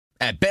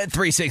At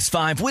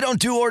Bet365, we don't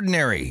do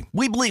ordinary.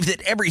 We believe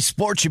that every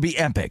sport should be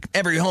epic.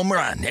 Every home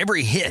run,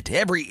 every hit,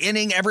 every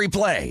inning, every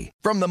play.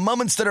 From the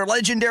moments that are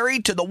legendary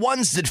to the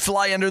ones that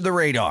fly under the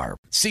radar.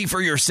 See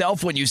for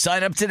yourself when you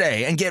sign up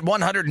today and get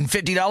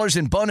 $150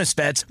 in bonus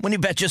bets when you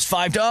bet just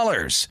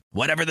 $5.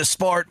 Whatever the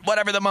sport,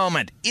 whatever the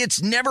moment,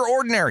 it's never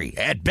ordinary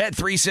at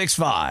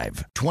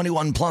Bet365.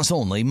 21 plus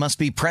only. Must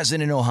be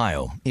present in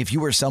Ohio. If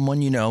you or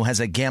someone you know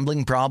has a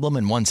gambling problem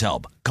and wants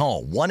help,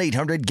 call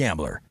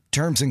 1-800-GAMBLER.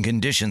 Terms and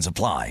conditions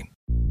apply.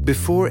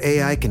 Before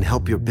AI can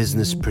help your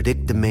business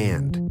predict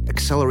demand,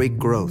 accelerate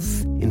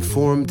growth,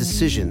 inform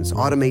decisions,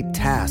 automate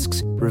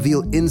tasks,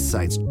 reveal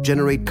insights,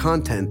 generate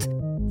content,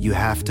 you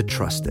have to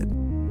trust it.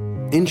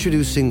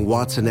 Introducing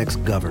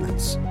watsonx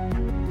Governance,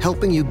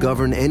 helping you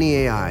govern any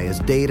AI as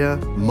data,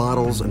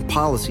 models, and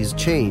policies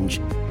change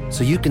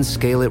so you can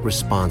scale it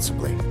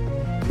responsibly.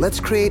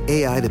 Let's create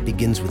AI that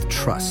begins with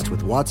trust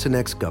with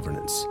watsonx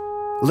Governance.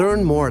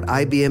 Learn more at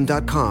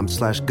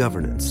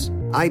ibm.com/governance.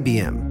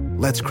 IBM.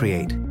 Let's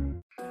create.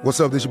 What's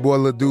up? This your boy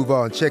Lil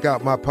Duval, and check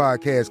out my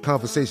podcast,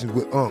 Conversations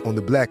with Unc, on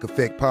the Black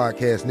Effect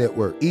Podcast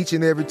Network. Each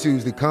and every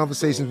Tuesday,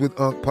 Conversations with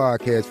Unc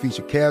podcast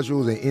feature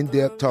casual and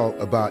in-depth talk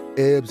about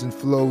ebbs and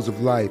flows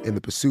of life and the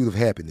pursuit of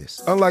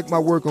happiness. Unlike my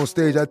work on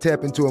stage, I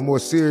tap into a more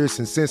serious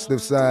and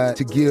sensitive side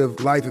to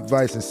give life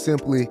advice and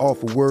simply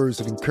offer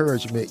words of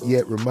encouragement,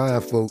 yet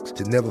remind folks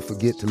to never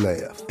forget to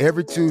laugh.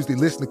 Every Tuesday,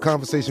 listen to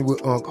Conversation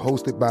with Unc,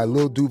 hosted by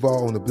Lil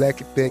Duval on the Black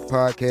Effect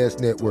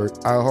Podcast Network,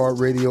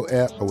 iHeartRadio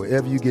app, or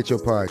wherever you get your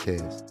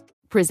podcasts.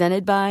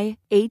 Presented by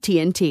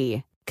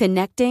AT&T.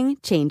 Connecting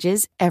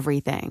changes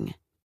everything.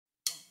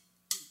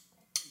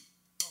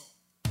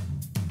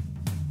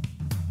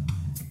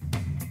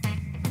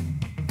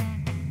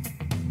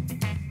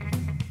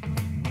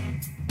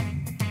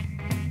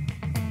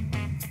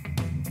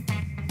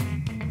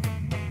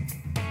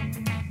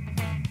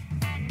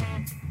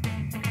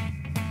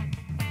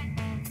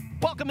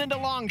 Welcome into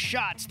Long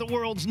Shots, the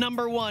world's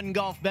 #1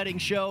 golf betting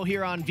show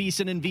here on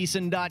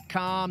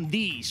VSiN&VSiN.com,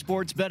 the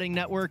sports betting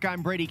network.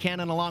 I'm Brady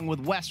Cannon along with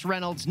Wes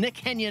Reynolds. Nick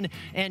Henyon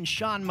and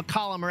Sean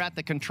McCollum are at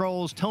the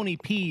controls. Tony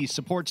P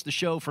supports the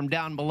show from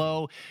down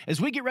below.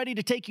 As we get ready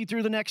to take you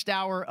through the next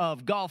hour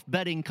of golf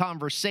betting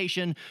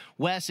conversation,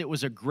 Wes, it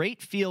was a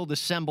great field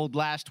assembled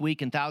last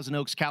week in Thousand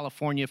Oaks,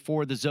 California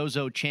for the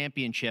Zozo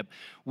Championship.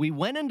 We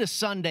went into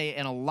Sunday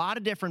and a lot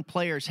of different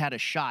players had a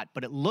shot,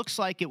 but it looks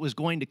like it was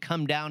going to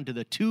come down to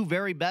the two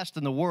very best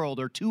in the world,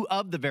 or two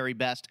of the very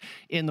best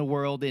in the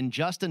world, in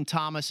Justin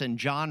Thomas and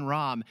Jon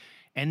Rahm.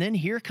 And then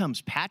here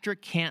comes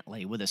Patrick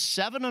Cantlay with a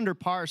 7-under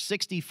par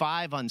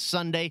 65 on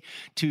Sunday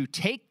to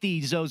take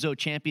the Zozo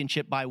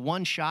Championship by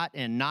one shot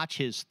and notch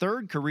his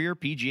third career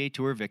PGA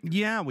Tour victory.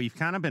 Yeah, we've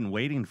kind of been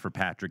waiting for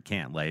Patrick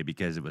Cantlay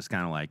because it was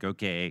kind of like,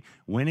 okay,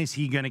 when is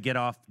he going to get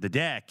off the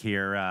deck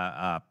here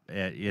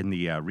in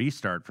the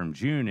restart from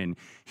June? And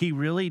he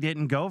really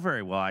didn't go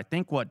very well. I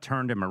think what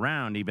turned him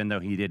around, even though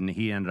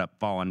he ended up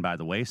falling by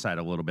the wayside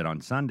a little bit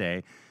on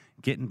Sunday,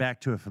 getting back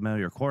to a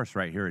familiar course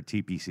right here at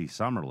TPC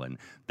Summerlin.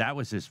 That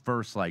was his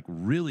first,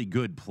 really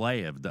good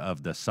play of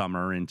the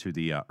summer into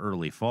the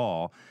early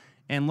fall.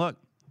 And look,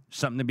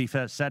 something to be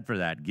said for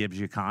that. Gives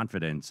you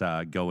confidence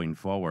going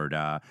forward.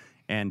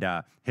 And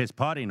his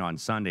putting on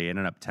Sunday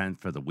ended up 10th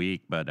for the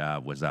week, but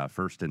was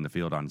first in the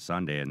field on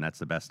Sunday, and that's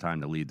the best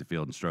time to lead the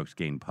field in strokes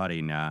gained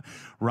putting.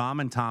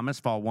 Rahm and Thomas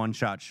fall one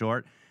shot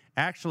short.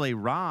 Actually,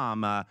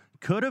 Rahm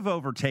could have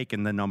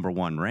overtaken the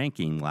 #1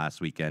 ranking last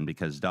weekend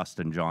because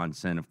Dustin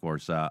Johnson, of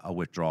course, a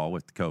withdrawal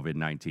with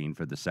COVID-19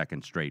 for the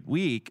second straight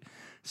week.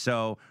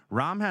 So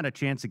Rahm had a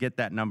chance to get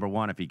that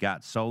 #1 if he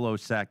got solo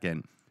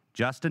second.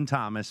 Justin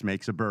Thomas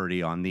makes a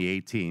birdie on the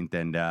 18th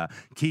and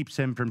keeps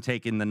him from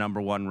taking the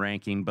 #1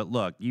 ranking. But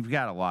look, you've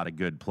got a lot of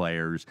good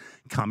players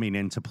coming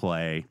into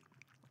play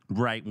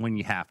right when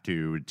you have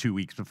to. 2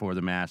 weeks before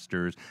the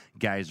Masters,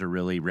 guys are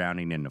really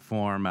rounding into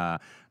form.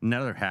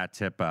 Another hat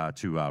tip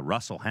to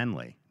Russell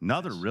Henley.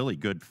 Another really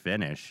good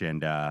finish.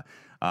 And,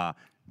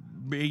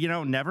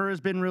 never has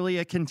been really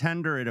a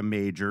contender at a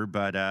major,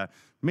 but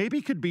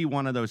maybe could be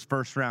one of those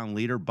first-round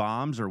leader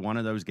bombs or one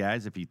of those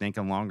guys, if you think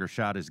a longer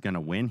shot is going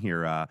to win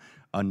here.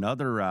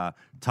 Another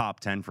top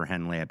 10 for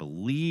Henley. I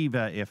believe,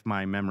 if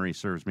my memory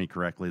serves me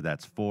correctly,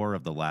 that's 4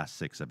 of the last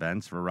 6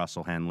 events for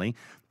Russell Henley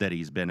that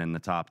he's been in the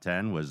top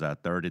 10. Was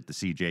third at the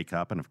CJ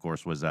Cup and, of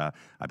course, was, I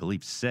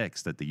believe,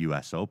 6th at the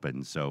U.S.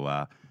 Open.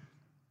 So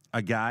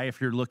a guy, if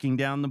you're looking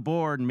down the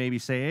board and maybe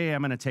say, hey,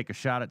 I'm going to take a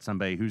shot at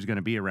somebody who's going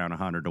to be around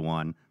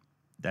 100-1,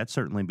 that'd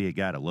certainly be a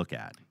guy to look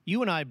at.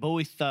 You and I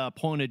both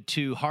pointed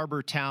to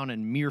Harbor Town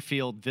and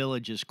Muirfield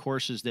Village as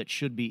courses that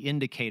should be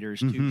indicators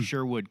to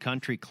Sherwood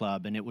Country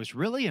Club. And it was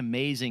really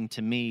amazing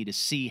to me to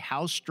see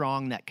how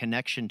strong that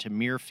connection to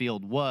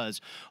Muirfield was,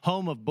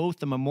 home of both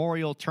the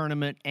Memorial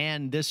Tournament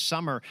and this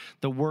summer,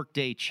 the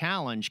Workday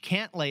Challenge.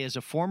 Cantlay is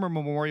a former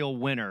Memorial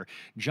winner.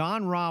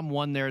 Jon Rahm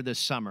won there this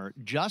summer.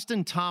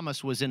 Justin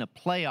Thomas was in a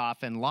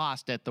playoff and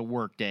lost at the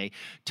Workday.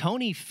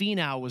 Tony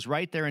Finau was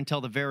right there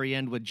until the very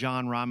end with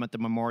Jon Rahm at the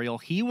Memorial.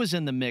 He was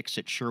in the mix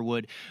at Sherwood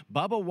Sherwood.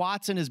 Bubba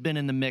Watson has been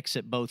in the mix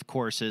at both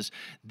courses.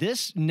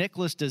 This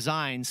Nicklaus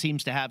design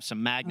seems to have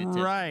some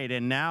magnetism. Right,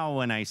 and now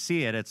when I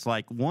see it, it's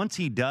like once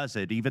he does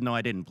it, even though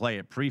I didn't play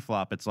it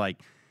pre-flop, it's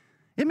like,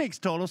 it makes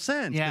total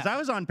sense. Because I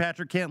was on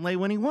Patrick Cantlay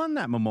when he won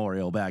that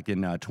Memorial back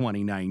in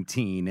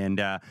 2019,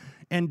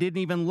 and didn't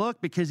even look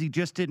because he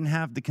just didn't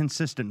have the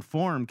consistent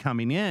form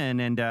coming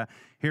in. And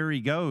here he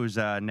goes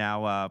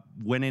now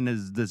winning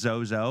the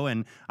Zozo.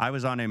 And I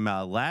was on him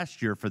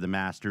last year for the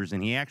Masters,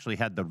 and he actually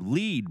had the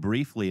lead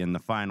briefly in the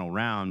final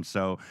round.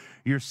 So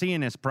you're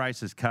seeing his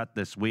prices cut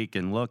this week,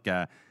 and look,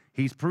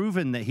 he's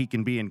proven that he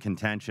can be in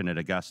contention at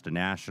Augusta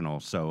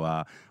National.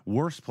 So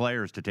worse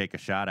players to take a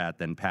shot at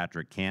than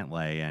Patrick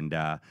Cantlay. And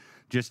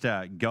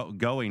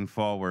going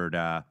forward,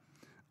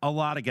 a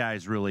lot of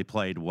guys really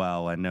played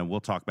well, and we'll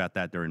talk about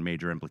that during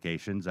major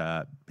implications.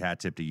 Pat,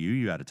 tip to you.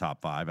 You had a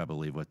top 5, I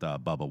believe, with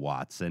Bubba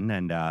Watson,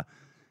 and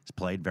he's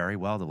played very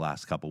well the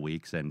last couple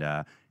weeks. And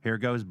here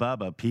goes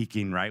Bubba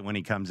peaking right when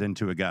he comes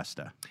into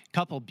Augusta.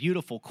 Couple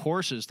beautiful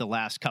courses the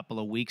last couple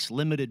of weeks,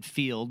 limited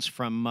fields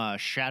from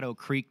Shadow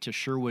Creek to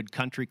Sherwood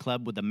Country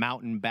Club with the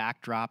mountain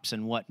backdrops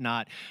and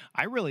whatnot.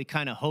 I really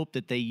kind of hope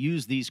that they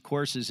use these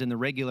courses in the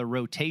regular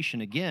rotation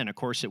again. Of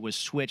course, it was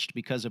switched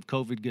because of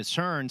COVID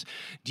concerns.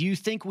 Do you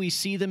think we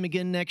see them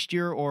again next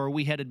year, or are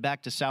we headed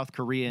back to South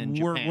Korea and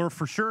Japan? We're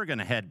for sure going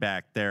to head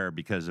back there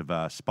because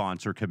of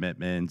sponsor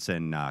commitments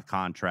and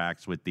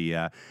contracts with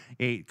the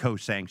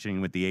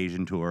co-sanctioning with the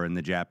Asian Tour and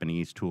the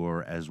Japanese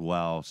Tour as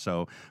well.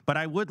 So, but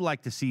I would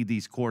like to see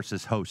these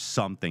courses host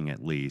something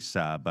at least.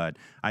 But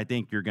I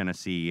think you're going to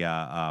see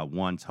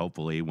once,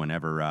 hopefully,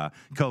 whenever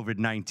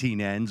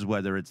COVID-19 ends,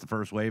 whether it's the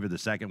first wave or the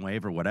second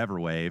wave or whatever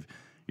wave,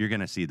 you're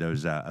going to see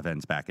those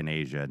events back in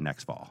Asia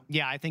next fall.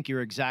 Yeah, I think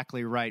you're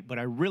exactly right, but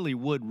I really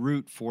would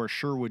root for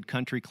Sherwood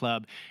Country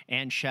Club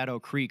and Shadow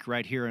Creek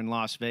right here in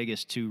Las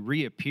Vegas to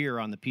reappear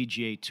on the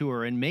PGA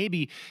Tour. And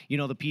maybe, the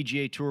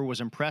PGA Tour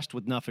was impressed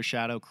with enough of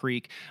Shadow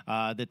Creek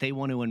that they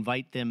want to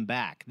invite them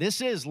back.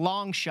 This is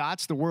Long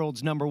Shots, the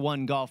world's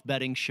 #1 golf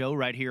betting show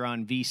right here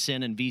on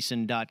VSiN and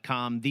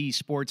VSiN.com, the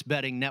sports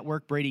betting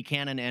network. Brady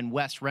Cannon and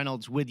Wes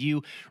Reynolds with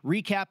you,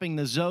 recapping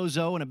the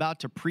Zozo and about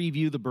to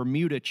preview the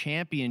Bermuda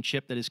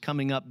Championship that is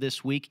coming up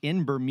this week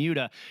in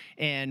Bermuda.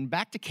 And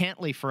back to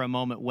Cantlay for a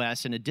moment,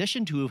 Wes. In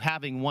addition to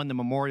having won the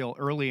Memorial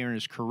earlier in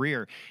his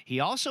career, he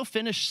also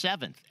finished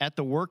 7th at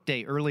the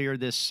Workday earlier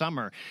this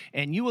summer.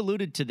 And you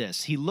alluded to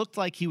this. He looked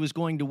like he was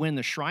going to win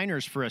the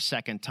Shriners for a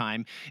second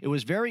time. It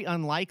was very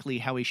unlikely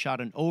how he shot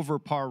an over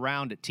par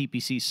round at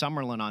TPC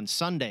Summerlin on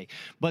Sunday.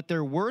 But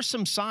there were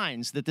some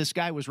signs that this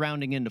guy was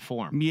rounding into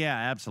form. Yeah,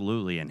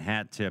 absolutely. And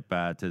hat tip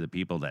to the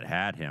people that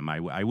had him.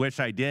 I wish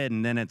I did.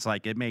 And then it's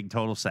like it made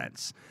total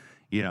sense.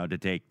 To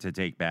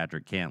take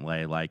Patrick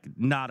Cantlay, like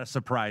not a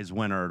surprise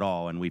winner at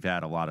all. And we've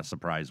had a lot of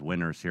surprise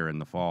winners here in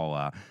the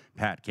fall.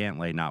 Pat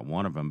Cantlay, not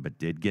one of them, but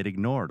did get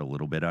ignored a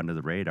little bit under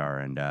the radar,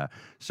 and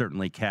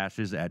certainly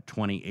cashes at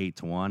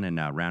 28-1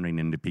 and rounding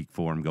into peak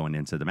form going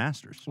into the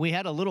Masters. We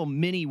had a little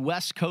mini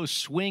West Coast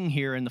swing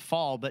here in the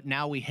fall, but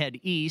now we head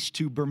east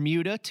to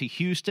Bermuda, to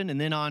Houston, and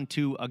then on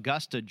to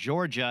Augusta,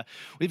 Georgia.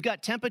 We've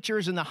got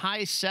temperatures in the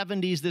high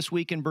 70s this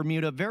week in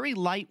Bermuda. Very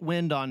light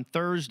wind on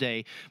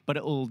Thursday, but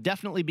it will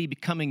definitely be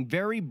becoming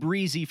very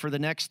breezy for the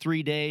next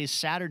 3 days.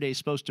 Saturday's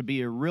supposed to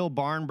be a real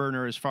barn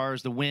burner as far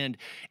as the wind,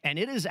 and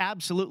it is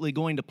absolutely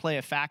going to play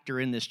a factor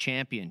in this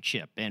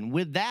championship. And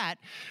with that,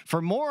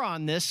 for more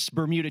on this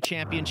Bermuda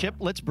Championship,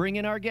 let's bring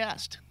in our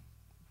guest.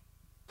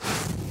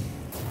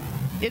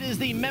 It is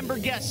the member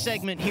guest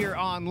segment here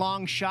on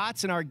Long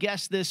Shots, and our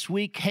guest this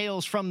week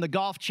hails from the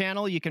Golf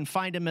Channel. You can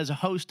find him as a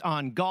host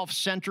on Golf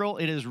Central.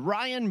 It is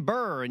Ryan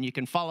Burr, and you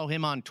can follow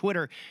him on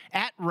Twitter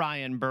at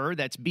Ryan Burr.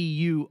 That's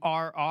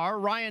B-U-R-R.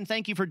 Ryan,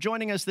 thank you for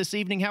joining us this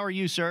evening. How are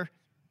you, sir?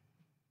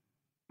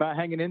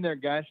 Hanging in there,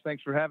 guys.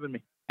 Thanks for having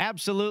me.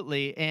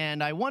 Absolutely,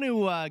 and I want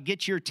to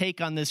get your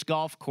take on this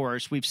golf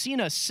course. We've seen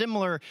a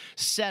similar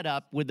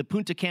setup with the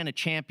Punta Cana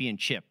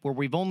Championship, where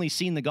we've only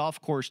seen the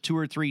golf course 2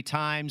 or 3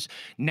 times.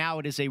 Now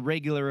it is a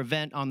regular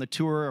event on the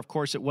tour. Of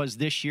course, it was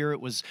this year. It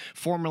was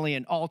formerly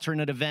an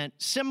alternate event,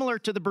 similar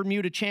to the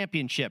Bermuda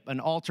Championship, an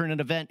alternate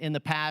event in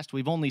the past.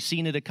 We've only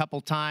seen it a couple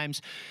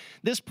times.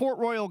 This Port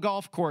Royal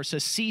golf course,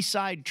 a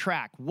seaside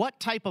track, what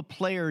type of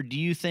player do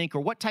you think, or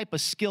what type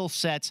of skill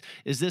sets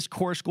is this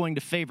course going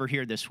to favor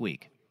here this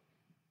week?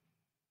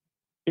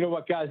 You know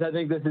what, guys? I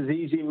think this is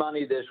easy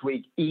money this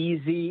week.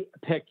 Easy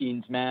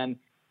pickings, man.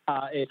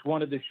 It's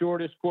one of the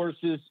shortest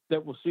courses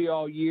that we'll see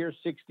all year,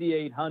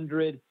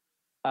 6,800.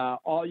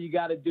 All you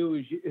got to do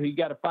is you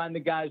got to find the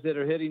guys that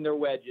are hitting their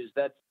wedges.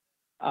 That's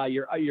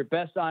your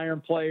best iron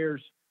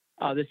players.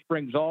 This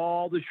brings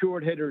all the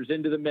short hitters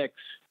into the mix.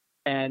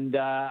 And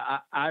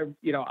I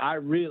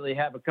really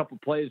have a couple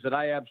plays that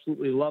I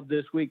absolutely love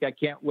this week. I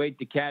can't wait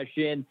to cash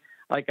in.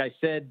 Like I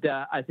said,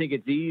 I think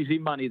it's easy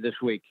money this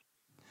week.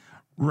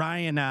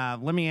 Ryan,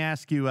 let me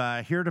ask you,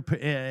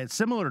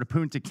 similar to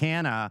Punta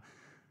Cana,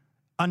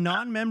 A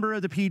non-member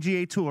of the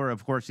PGA Tour,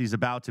 of course, he's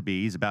about to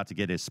be. He's about to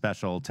get his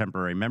special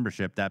temporary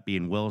membership, that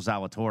being Will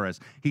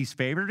Zalatoris. He's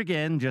favored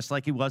again, just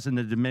like he was in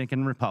the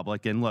Dominican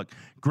Republic. And look,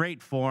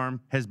 great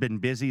form, has been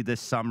busy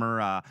this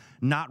summer,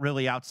 not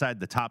really outside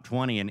the top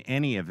 20 in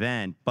any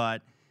event,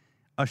 but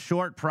a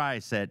short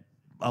price at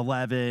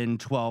 11,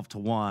 12 to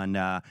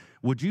 1.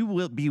 Would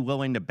you be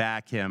willing to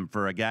back him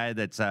for a guy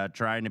that's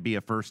trying to be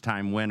a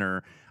first-time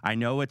winner? I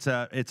know it's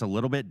a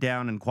little bit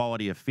down in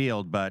quality of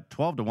field, but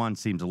 12 to 1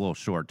 seems a little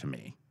short to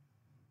me.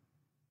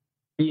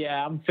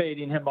 Yeah, I'm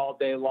fading him all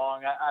day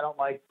long. I don't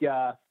like.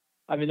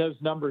 I mean, those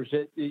numbers.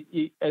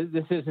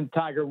 This isn't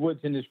Tiger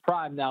Woods in his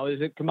prime now, is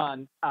it? Come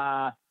on.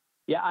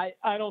 Yeah,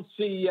 I don't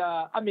see.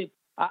 I mean,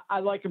 I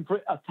like him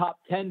for a top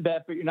 10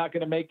 bet, but you're not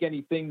going to make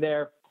anything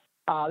there.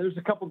 There's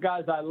a couple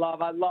guys I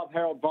love. I love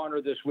Harold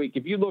Varner this week.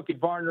 If you look at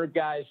Varner,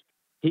 guys,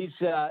 he's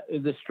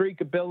the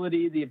streak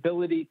ability, the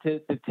ability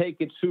to take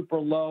it super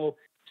low,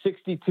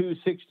 62,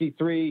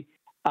 63.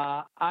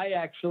 I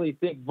actually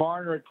think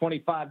Varner at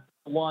 25-1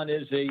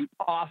 is a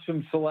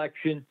awesome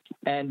selection,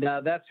 and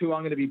that's who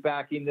I'm going to be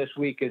backing this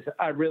week. Is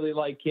I really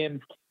like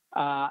him.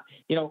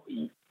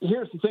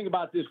 Here's the thing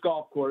about this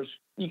golf course.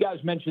 You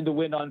guys mentioned the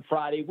wind on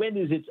Friday. Wind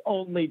is its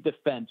only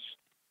defense.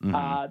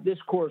 Mm-hmm. This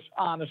course,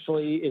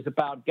 honestly, is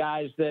about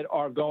guys that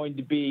are going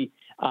to be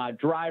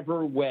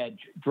driver, wedge,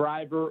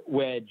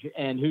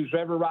 and who's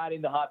ever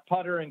riding the hot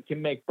putter and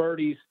can make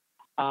birdies.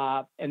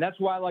 And that's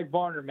why I like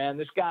Varner, man.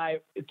 This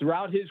guy,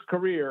 throughout his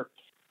career,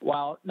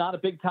 while not a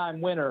big-time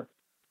winner,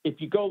 if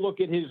you go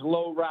look at his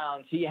low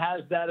rounds, he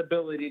has that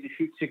ability to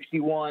shoot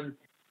 61.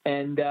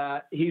 And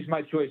he's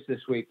my choice this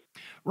week.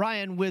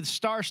 Ryan, with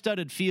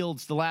star-studded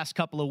fields the last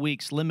couple of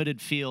weeks,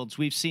 limited fields,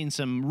 we've seen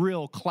some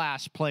real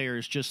class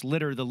players just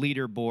litter the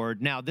leaderboard.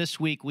 Now, this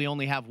week, we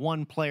only have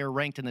one player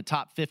ranked in the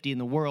top 50 in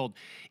the world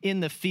in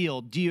the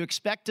field. Do you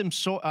expect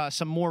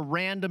some more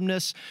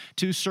randomness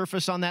to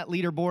surface on that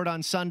leaderboard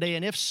on Sunday?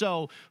 And if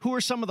so, who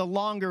are some of the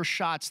longer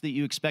shots that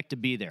you expect to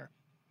be there?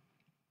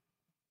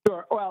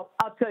 Sure. Well,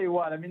 I'll tell you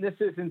what. I mean, this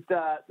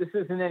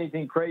isn't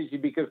anything crazy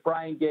because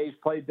Brian Gay's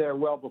played there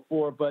well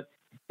before. But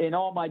in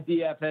all my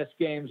DFS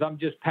games, I'm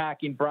just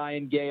packing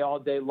Brian Gay all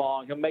day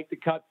long. He'll make the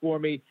cut for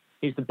me.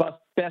 He's the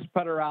best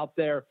putter out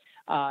there.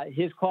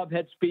 His club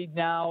head speed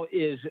now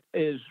is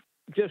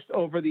just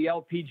over the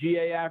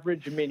LPGA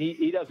average. I mean,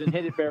 he doesn't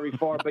hit it very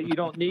far, but you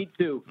don't need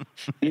to.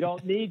 You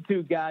don't need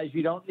to, guys.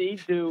 You don't need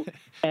to.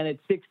 And at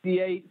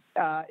 68,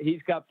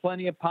 he's got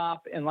plenty of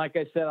pop. And like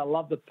I said, I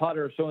love the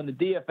putter. So in the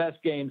DFS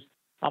games,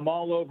 I'm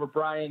all over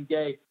Brian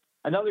Gay.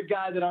 Another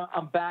guy that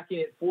I'm backing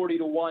at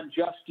 40-1,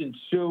 Justin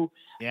Suh.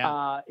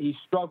 Yeah. He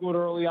struggled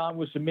early on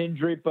with some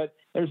injury, but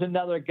there's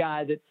another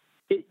guy that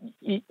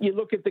you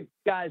look at the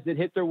guys that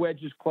hit their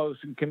wedges close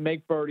and can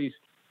make birdies.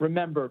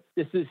 Remember,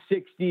 this is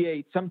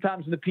 68.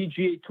 Sometimes in the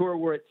PGA Tour,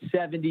 we're at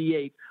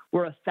 78.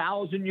 We're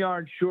 1,000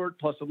 yards short,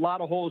 plus a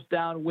lot of holes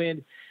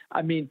downwind.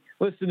 I mean,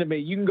 listen to me.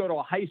 You can go to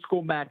a high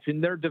school match,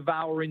 and they're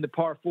devouring the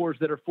par fours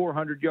that are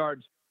 400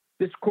 yards.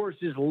 This course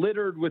is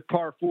littered with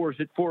par fours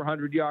at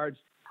 400 yards.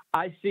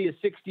 I see a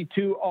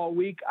 62 all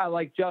week. I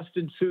like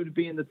Justin Suh to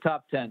be in the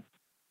top 10.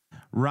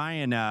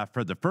 Ryan,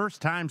 for the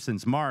first time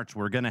since March,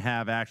 we're going to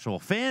have actual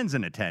fans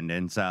in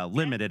attendance,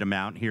 limited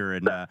amount here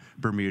in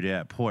Bermuda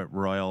at Port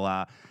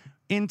Royal.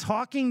 In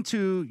talking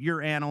to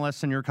your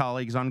analysts and your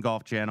colleagues on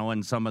Golf Channel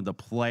and some of the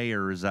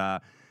players,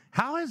 how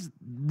has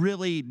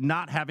really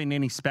not having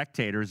any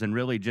spectators and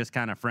really just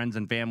kind of friends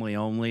and family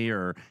only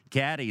or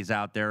caddies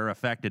out there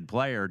affected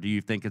player? Do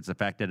you think it's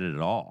affected it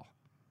at all?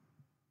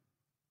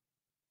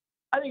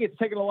 I think it's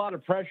taken a lot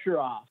of pressure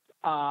off.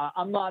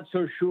 I'm not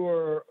so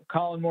sure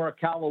Colin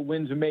Morikawa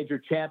wins a major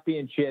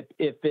championship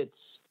if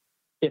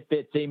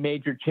it's a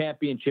major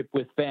championship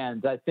with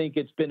fans. I think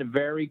it's been a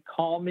very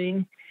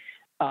calming.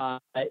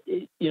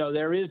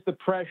 There is the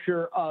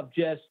pressure of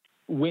just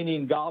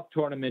winning golf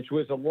tournaments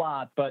was a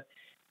lot, but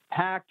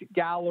packed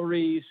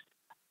galleries,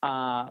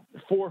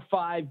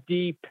 4-5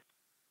 deep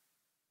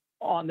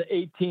on the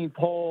 18th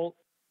hole.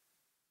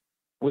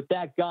 With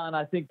that gone,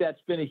 I think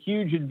that's been a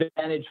huge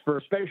advantage for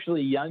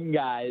especially young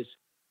guys,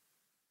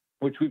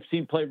 which we've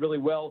seen play really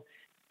well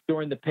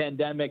during the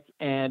pandemic.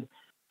 And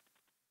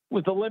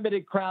with a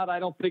limited crowd, I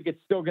don't think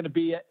it's still going to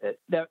be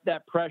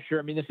that pressure.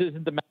 I mean, this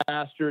isn't the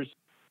Masters.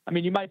 I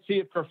mean, you might see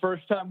it for a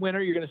first-time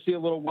winner. You're going to see a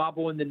little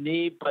wobble in the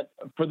knee, but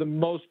for the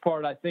most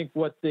part, I think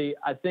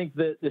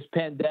this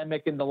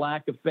pandemic and the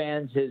lack of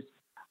fans has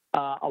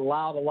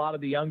allowed a lot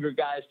of the younger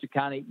guys to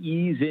kind of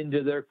ease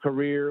into their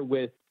career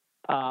with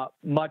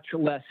much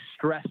less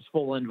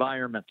stressful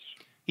environments.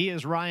 He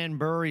is Ryan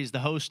Burr. He's the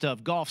host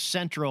of Golf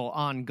Central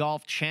on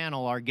Golf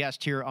Channel, our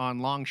guest here on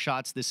Long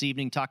Shots this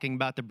evening, talking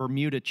about the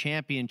Bermuda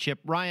Championship.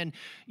 Ryan,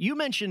 you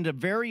mentioned a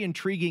very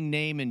intriguing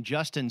name in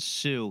Justin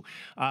Suh,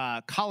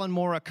 Colin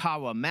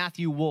Morikawa,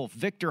 Matthew Wolff,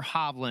 Victor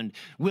Hovland,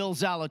 Will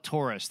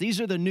Zalatoris.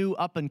 These are the new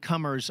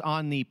up-and-comers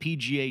on the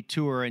PGA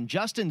Tour, and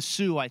Justin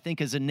Suh, I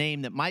think, is a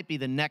name that might be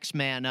the next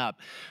man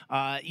up.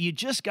 You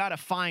just got to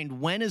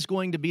find when is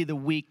going to be the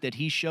week that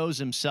he shows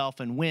himself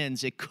and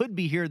wins. It could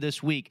be here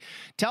this week.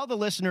 Tell the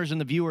listeners listeners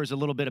and the viewers a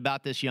little bit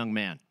about this young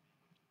man.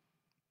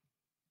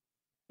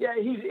 Yeah,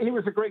 he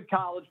was a great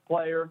college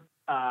player,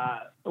 a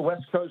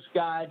West Coast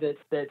guy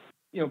that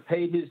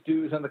paid his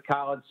dues on the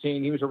college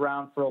scene. He was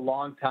around for a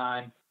long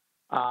time,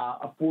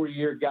 a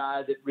 4-year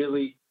guy that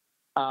really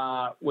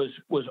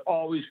was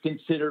always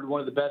considered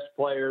one of the best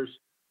players.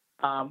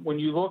 When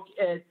you look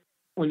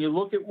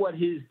at what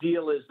his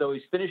deal is, though,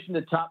 he's finished in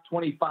the top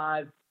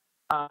 25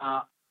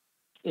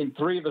 in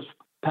 3 of his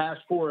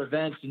past 4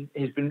 events, and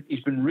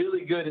he's been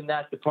really good in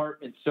that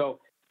department. So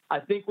I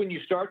think when you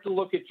start to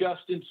look at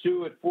Justin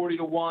Suh at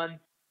 40-1,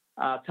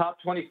 top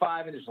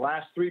 25 in his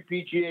last 3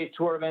 PGA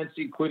Tour events,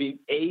 including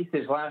 8th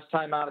his last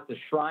time out at the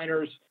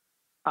Shriners.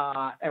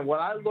 And what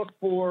I look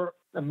for,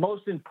 the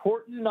most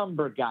important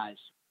number, guys,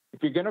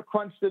 if you're going to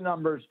crunch the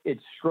numbers,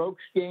 it's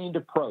strokes gained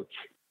approach.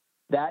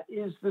 That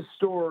is the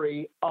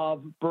story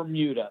of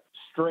Bermuda,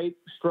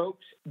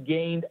 strokes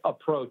gained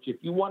approach. If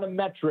you want a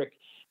metric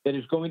that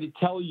is going to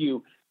tell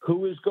you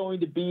who is going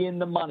to be in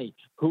the money,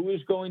 who is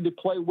going to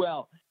play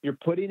well, you're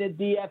putting a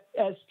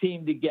DFS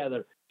team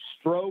together,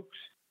 strokes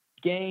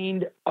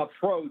gained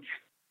approach.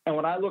 And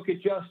when I look at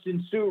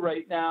Justin Suh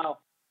right now,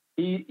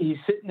 he's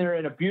sitting there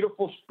in a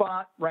beautiful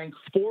spot, ranked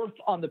 4th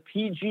on the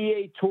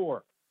PGA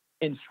Tour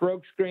in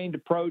strokes gained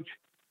approach.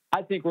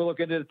 I think we're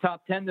looking at the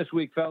top 10 this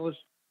week, fellas.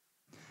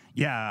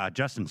 Yeah,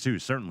 Justin Suh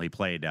certainly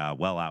played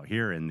well out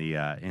here in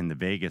the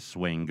Vegas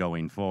swing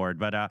going forward.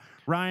 But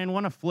Ryan,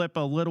 want to flip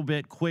a little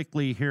bit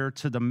quickly here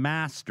to the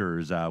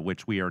Masters,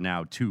 which we are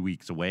now 2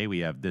 weeks away. We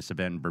have this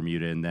event in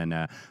Bermuda and then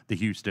the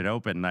Houston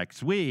Open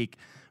next week.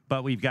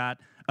 But we've got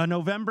a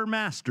November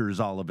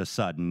Masters all of a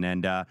sudden.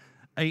 And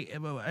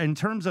in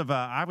terms of,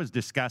 I was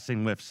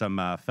discussing with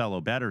some fellow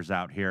bettors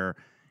out here,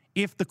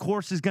 if the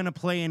course is going to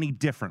play any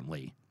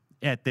differently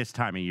at this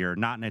time of year,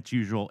 not in its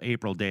usual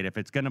April date, if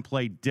it's going to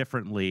play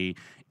differently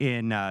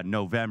in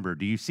November,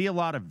 do you see a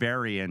lot of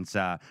variance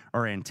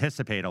or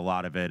anticipate a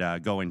lot of it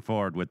going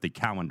forward with the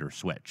calendar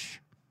switch?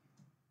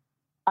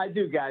 I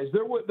do, guys.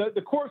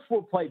 The course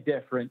will play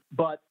different,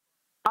 but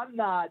I'm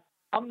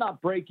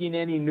not breaking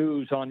any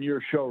news on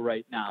your show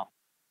right now.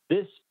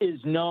 This is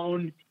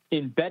known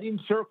in betting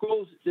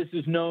circles. This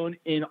is known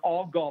in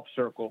all golf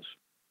circles.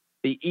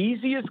 The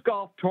easiest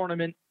golf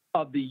tournament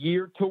of the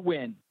year to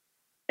win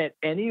at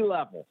any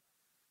level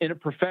in a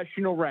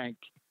professional rank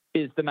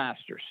is the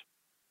Masters.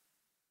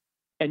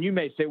 And you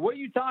may say, what are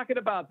you talking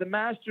about? The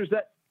Masters,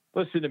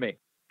 listen to me.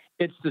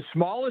 It's the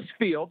smallest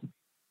field.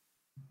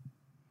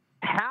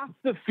 Half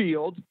the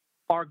field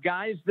are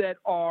guys that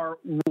are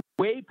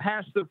way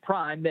past their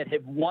prime that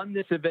have won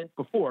this event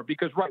before.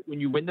 Because, right,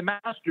 when you win the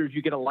Masters,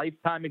 you get a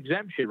lifetime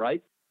exemption,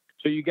 right?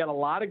 So you got a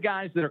lot of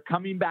guys that are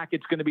coming back.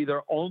 It's going to be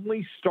their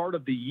only start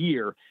of the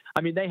year.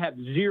 I mean, they have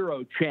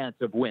 0 chance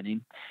of winning.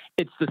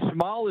 It's the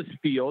smallest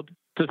field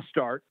to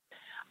start.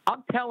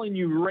 I'm telling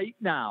you right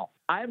now,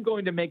 I am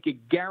going to make a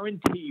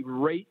guarantee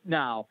right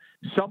now,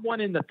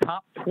 someone in the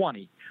top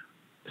 20,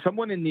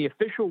 someone in the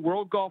official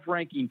World Golf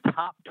Ranking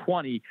top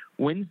 20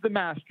 wins the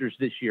Masters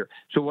this year.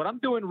 So what I'm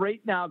doing right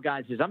now,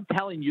 guys, is I'm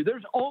telling you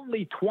there's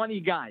only 20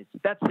 guys.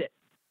 That's it.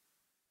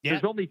 Yeah.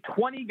 There's only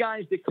 20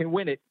 guys that can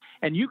win it,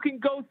 and you can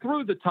go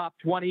through the top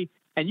 20,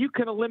 and you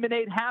can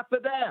eliminate half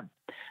of them.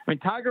 I mean,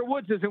 Tiger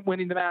Woods isn't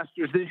winning the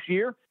Masters this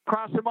year.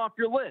 Cross him off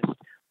your list.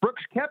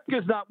 Brooks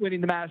Koepka's not winning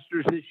the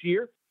Masters this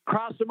year.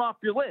 Cross him off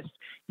your list.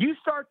 You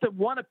start to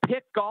want to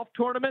pick golf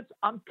tournaments,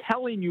 I'm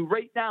telling you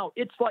right now,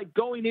 it's like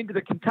going into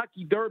the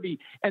Kentucky Derby,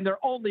 and there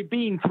only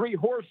being 3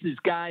 horses,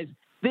 guys.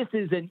 This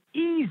is an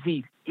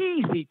easy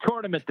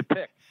tournament to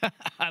pick.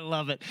 I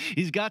love it.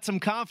 He's got some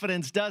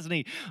confidence, doesn't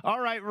he?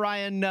 All right,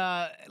 Ryan,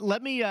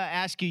 let me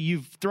ask you,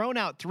 you've thrown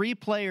out 3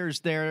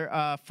 players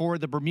there for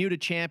the Bermuda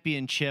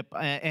Championship,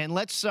 and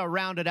let's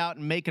round it out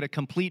and make it a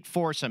complete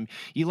foursome.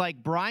 You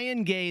like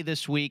Brian Gay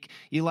this week,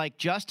 you like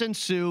Justin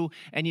Suh,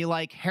 and you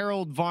like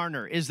Harold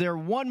Varner. Is there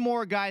one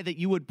more guy that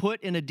you would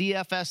put in a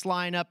DFS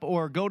lineup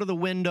or go to the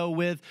window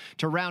with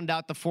to round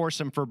out the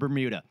foursome for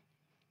Bermuda?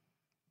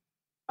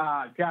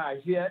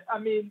 Guys, yeah, I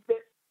mean,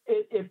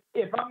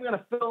 if I'm going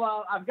to fill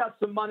out, I've got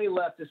some money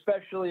left,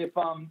 especially if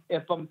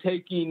I'm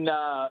taking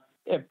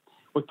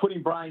with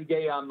putting Brian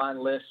Gay on my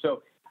list.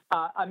 So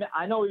I mean,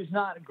 I know he's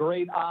not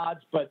great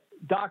odds, but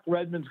Doc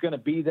Redman's going to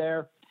be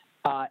there.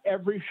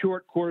 Every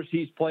short course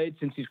he's played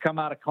since he's come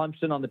out of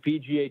Clemson on the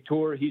PGA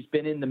Tour, he's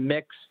been in the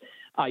mix.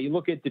 You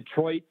look at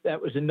Detroit, that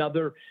was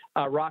another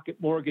Rocket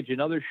Mortgage,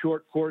 another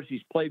short course.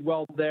 He's played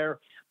well there.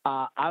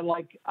 I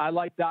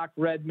like Doc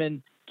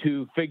Redman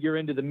to figure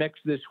into the mix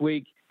this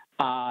week.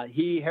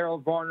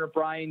 Harold Varner,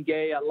 Brian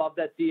Gay. I love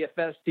that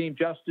DFS team,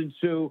 Justin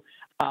Suh.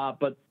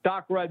 But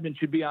Doc Redman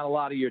should be on a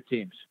lot of your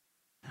teams.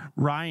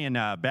 Ryan,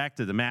 back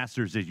to the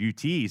Masters at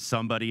UT.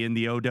 Somebody in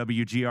the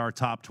OWGR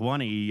top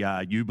 20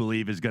 you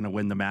believe is going to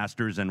win the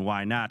Masters, and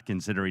why not,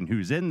 considering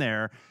who's in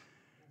there?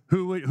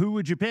 Who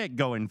would you pick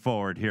going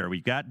forward here?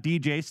 We've got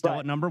DJ still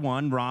at number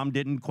 1. Rahm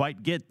didn't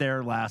quite get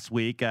there last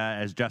week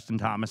as Justin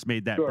Thomas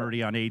made that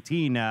birdie on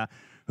 18.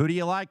 Who do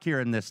you like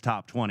here in this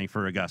top 20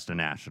 for Augusta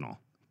National?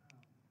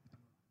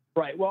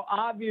 Right. Well,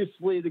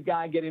 obviously, the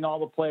guy getting all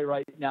the play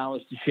right now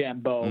is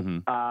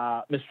DeChambeau,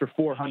 Mr.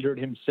 400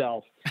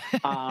 himself.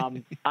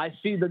 I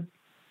see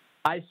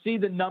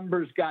the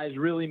numbers guys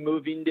really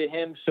moving to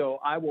him, so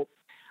I will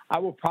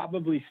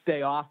probably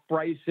stay off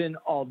Bryson.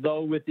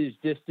 Although with his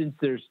distance,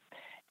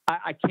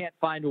 I can't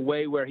find a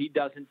way where he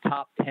doesn't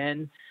top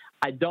 10.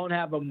 I don't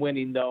have him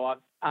winning though.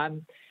 I'll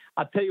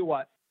tell you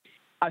what.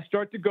 I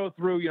start to go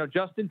through.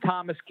 Justin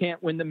Thomas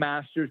can't win the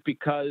Masters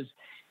because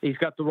he's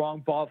got the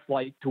wrong ball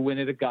flight to win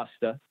at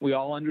Augusta. We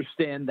all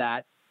understand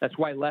that. That's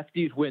why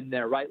lefties win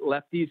there, right?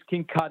 Lefties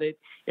can cut it.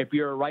 If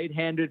you're a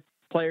right-handed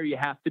player, you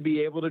have to be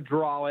able to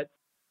draw it.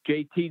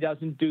 JT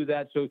doesn't do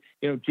that. So,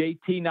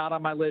 JT not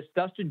on my list.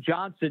 Dustin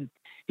Johnson,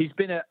 he's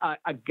been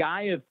a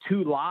guy of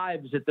two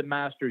lives at the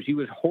Masters. He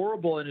was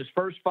horrible in his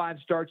first 5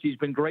 starts. He's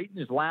been great in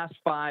his last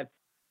 5.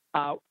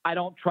 I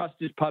don't trust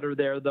his putter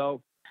there,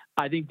 though.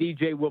 I think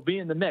DJ will be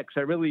in the mix.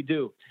 I really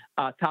do.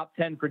 Top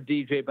 10 for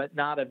DJ, but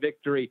not a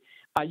victory.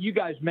 You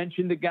guys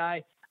mentioned the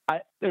guy.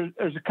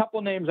 There's a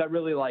couple names I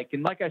really like.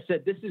 And like I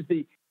said,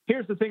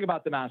 here's the thing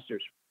about the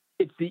Masters.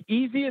 It's the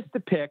easiest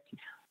to pick,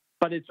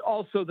 but it's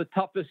also the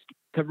toughest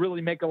to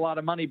really make a lot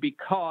of money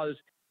because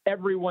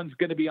everyone's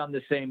going to be on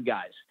the same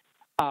guys.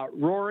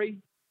 Rory,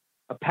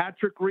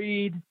 Patrick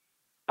Reed,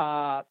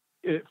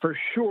 for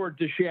sure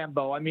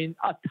DeChambeau. I mean,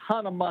 a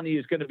ton of money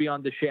is going to be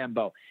on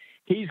DeChambeau.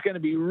 He's going to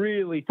be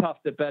really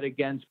tough to bet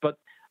against, but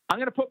I'm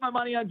going to put my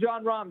money on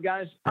Jon Rahm,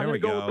 guys. I'm going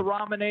to go with the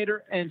Raminator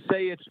and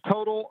say it's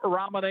total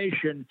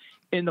Ramination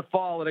in the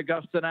fall at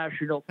Augusta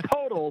National.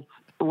 Total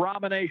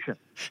Ramination.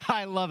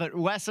 I love it.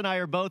 Wes and I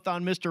are both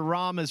on Mr.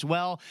 Rahm as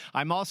well.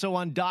 I'm also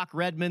on Doc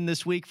Redman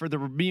this week for the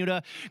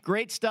Bermuda.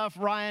 Great stuff,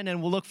 Ryan,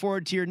 and we'll look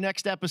forward to your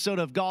next episode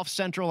of Golf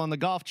Central on the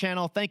Golf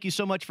Channel. Thank you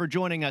so much for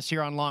joining us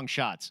here on Long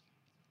Shots.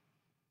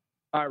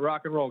 All right,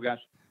 rock and roll, guys.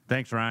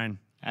 Thanks, Ryan.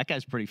 That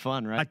guy's pretty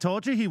fun, right? I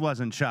told you he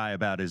wasn't shy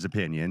about his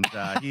opinions.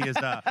 He is.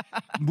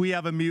 We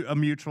have a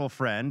mutual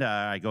friend.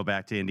 I go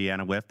back to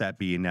Indiana with, that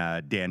being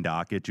Dan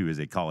Dockich, who is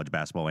a college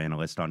basketball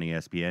analyst on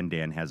ESPN.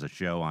 Dan has a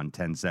show on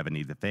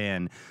 1070 The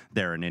Fan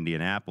there in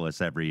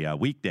Indianapolis every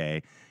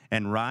weekday.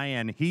 And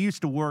Ryan, he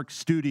used to work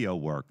studio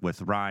work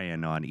with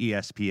Ryan on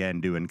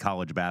ESPN doing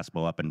college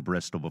basketball up in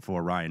Bristol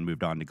before Ryan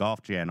moved on to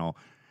Golf Channel.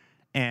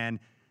 And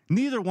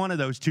neither one of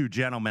those two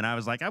gentlemen, I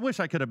was like, I wish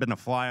I could have been a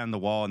fly on the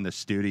wall in the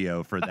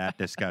studio for that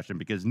discussion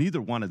because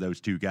neither one of those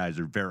two guys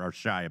are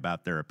shy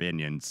about their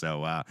opinions.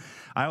 So I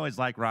always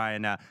like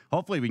Ryan.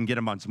 Hopefully we can get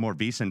him on some more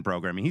VSiN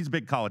programming. He's a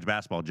big college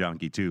basketball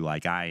junkie too,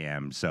 like I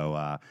am.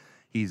 So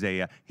he's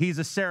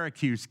a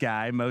Syracuse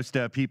guy. Most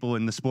people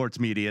in the sports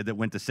media that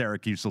went to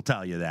Syracuse will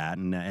tell you that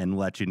and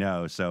let you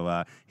know.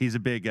 So he's a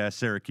big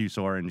Syracuse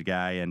Orange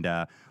guy and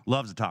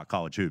loves to talk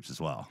college hoops as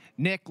well.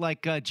 Nick,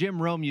 like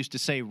Jim Rome used to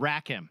say,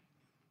 rack him.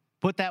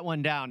 Put that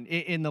one down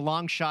in the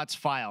Long Shots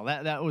file.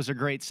 That was a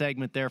great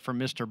segment there from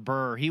Mr.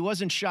 Burr. He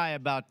wasn't shy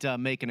about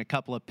making a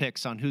couple of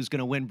picks on who's going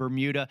to win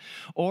Bermuda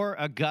or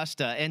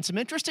Augusta, and some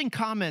interesting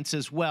comments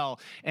as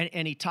well.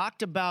 And he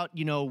talked about,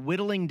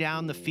 whittling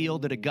down the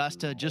field at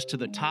Augusta just to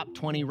the top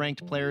 20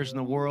 ranked players in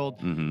the world.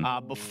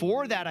 Mm-hmm.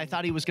 Before that, I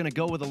thought he was going to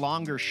go with a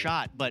longer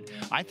shot, but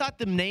I thought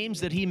the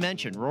names that he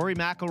mentioned, Rory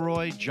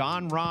McIlroy,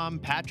 Jon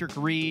Rahm, Patrick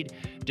Reed,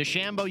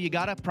 DeChambeau, you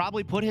got to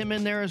probably put him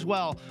in there as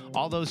well.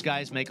 All those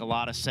guys make a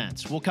lot of sense.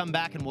 We'll come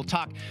back and we'll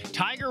talk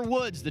Tiger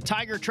Woods, the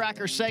Tiger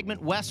Tracker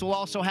segment. Wes will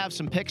also have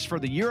some picks for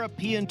the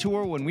European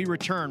Tour when we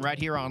return right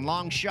here on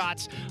Long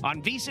Shots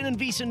on VSiN and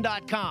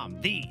VSiN.com,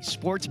 the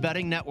sports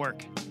betting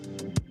network.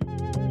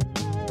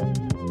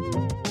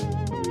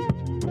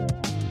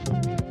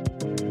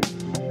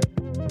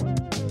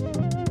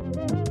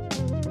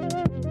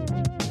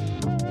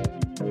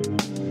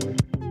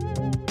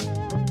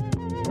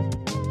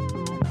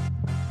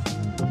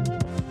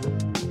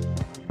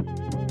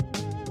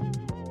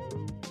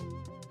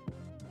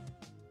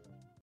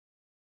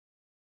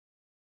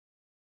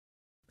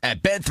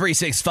 At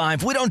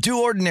Bet365, we don't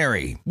do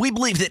ordinary. We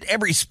believe that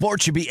every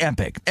sport should be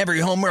epic. Every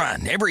home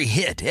run, every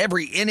hit,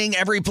 every inning,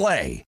 every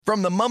play.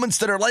 From the moments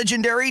that are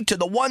legendary to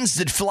the ones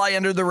that fly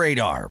under the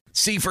radar.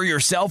 See for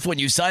yourself when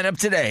you sign up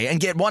today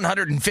and get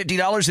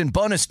 $150 in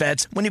bonus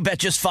bets when you bet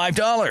just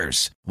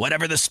 $5.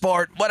 Whatever the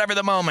sport, whatever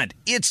the moment,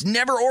 it's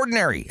never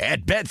ordinary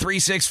at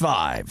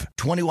Bet365.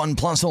 21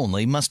 plus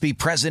only. Must be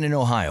present in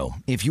Ohio.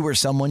 If you or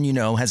someone you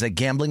know has a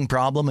gambling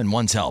problem and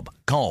wants help,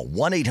 call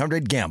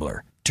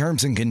 1-800-GAMBLER.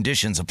 Terms and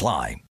conditions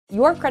apply.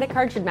 Your credit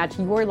card should match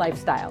your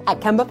lifestyle. At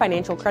Kemba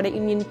Financial Credit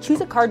Union,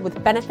 choose a card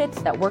with benefits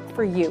that work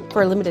for you.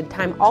 For a limited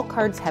time, all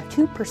cards have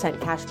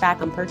 2% cash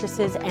back on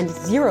purchases and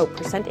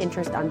 0%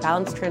 interest on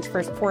balance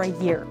transfers for a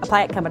year.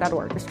 Apply at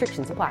Kemba.org.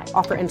 Restrictions apply.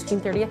 Offer ends June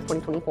 30th,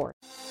 2024.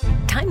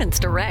 Diamonds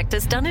Direct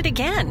has done it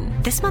again.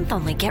 This month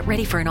only, get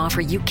ready for an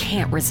offer you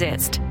can't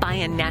resist. Buy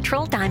a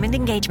natural diamond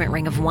engagement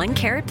ring of 1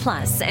 carat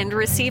plus and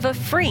receive a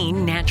free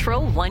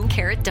natural 1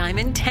 carat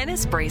diamond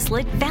tennis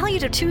bracelet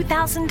valued at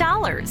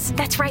 $2,000.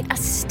 That's right, a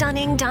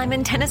stunning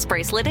diamond tennis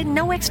bracelet at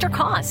no extra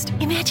cost.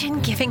 Imagine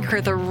giving her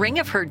the ring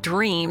of her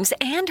dreams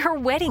and her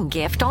wedding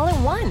gift all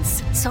at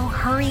once. So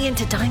hurry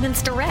into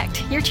Diamonds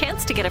Direct. Your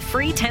chance to get a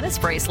free tennis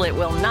bracelet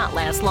will not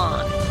last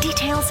long.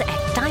 Details at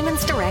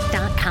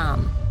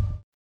diamondsdirect.com.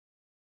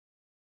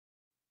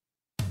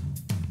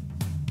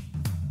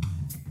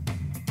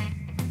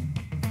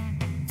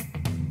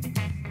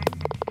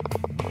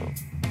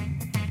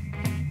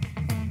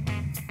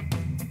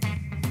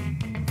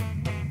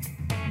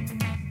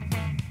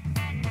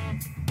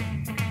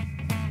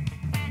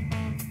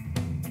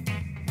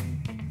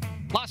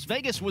 Las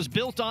Vegas was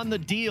built on the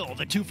deal.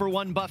 The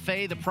 2-for-1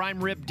 buffet, the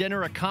prime rib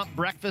dinner, a comp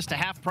breakfast, a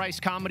half-price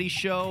comedy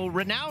show.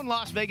 Renowned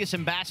Las Vegas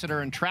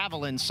ambassador and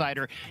travel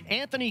insider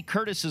Anthony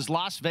Curtis's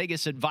Las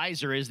Vegas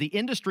Advisor is the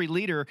industry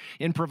leader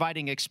in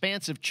providing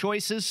expansive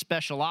choices,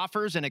 special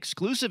offers, and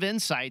exclusive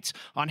insights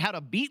on how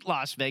to beat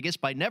Las Vegas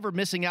by never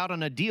missing out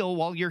on a deal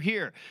while you're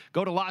here.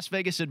 Go to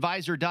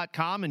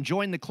LasVegasAdvisor.com and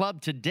join the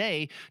club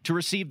today to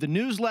receive the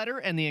newsletter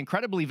and the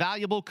incredibly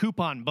valuable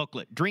coupon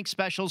booklet. Drink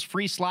specials,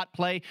 free slot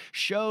play,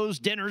 shows,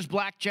 dinners,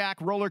 blackjack,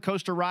 roller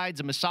coaster rides,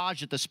 a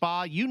massage at the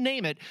spa, you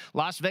name it,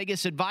 Las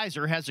Vegas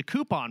Advisor has a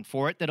coupon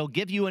for it that'll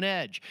give you an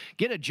edge.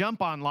 Get a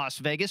jump on Las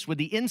Vegas with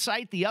the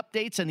insight, the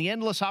updates, and the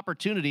endless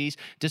opportunities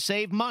to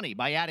save money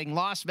by adding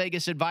Las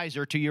Vegas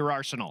Advisor to your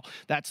arsenal.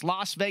 That's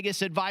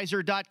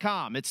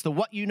LasVegasAdvisor.com. It's the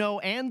what you know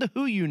and the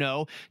who you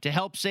know to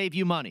help save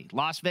you money.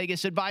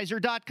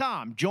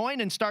 LasVegasAdvisor.com.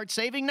 Join and start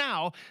saving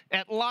now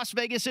at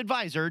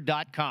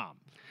LasVegasAdvisor.com.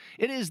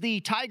 It is the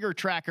Tiger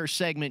Tracker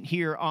segment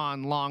here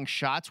on Long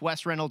Shots.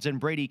 Wes Reynolds and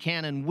Brady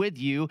Cannon with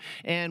you.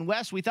 And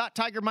Wes, we thought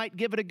Tiger might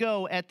give it a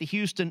go at the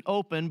Houston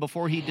Open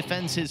before he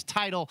defends his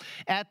title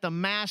at the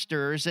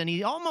Masters. And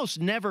he almost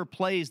never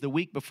plays the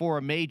week before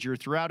a major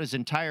throughout his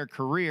entire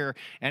career.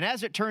 And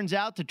as it turns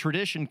out, the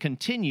tradition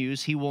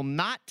continues. He will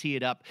not tee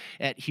it up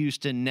at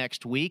Houston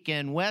next week.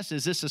 And Wes,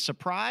 is this a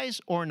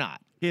surprise or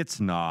not? It's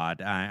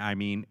not. I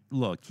mean,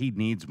 look, he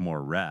needs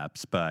more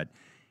reps, but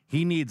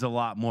he needs a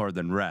lot more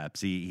than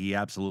reps. He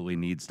absolutely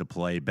needs to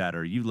play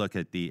better. You look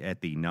at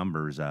the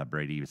numbers,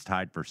 Brady. He was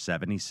tied for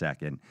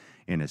 72nd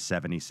in a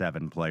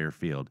 77-player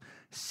field,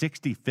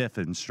 65th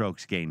in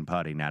strokes gained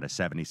putting out of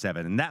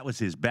 77, and that was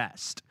his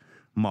best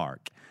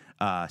mark.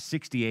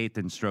 68th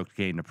in strokes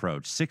gained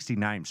approach,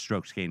 69th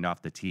strokes gained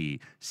off the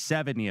tee,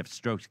 70th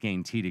strokes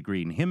gained tee to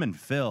green. Him and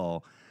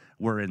Phil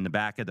were in the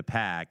back of the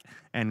pack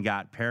and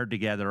got paired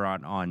together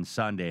on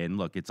Sunday. And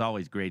look, it's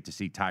always great to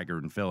see Tiger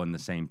and Phil in the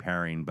same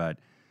pairing, but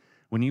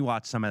when you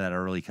watch some of that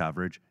early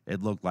coverage,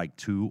 it looked like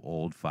two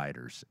old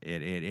fighters.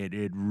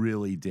 It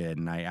really did,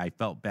 and I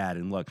felt bad.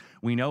 And look,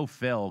 we know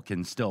Phil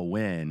can still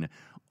win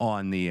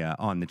on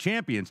the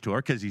Champions Tour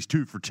because he's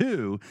 2 for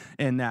 2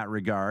 in that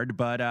regard,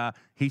 but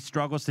he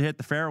struggles to hit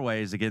the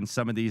fairways against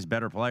some of these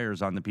better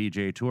players on the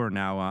PGA Tour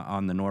now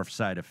on the north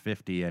side of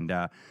 50. And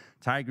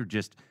Tiger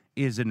just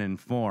isn't in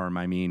form.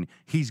 I mean,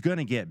 he's going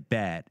to get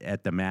bet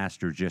at the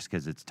Masters just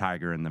because it's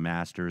Tiger and the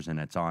Masters, and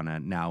it's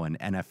on now an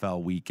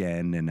NFL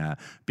weekend and a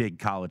big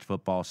college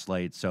football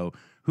slate. So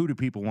who do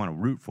people want to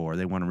root for?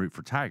 They want to root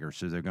for Tiger,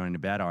 so they're going to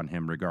bet on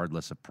him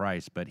regardless of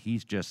price. But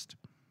he's just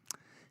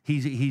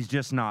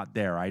not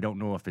there. I don't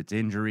know if it's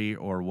injury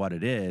or what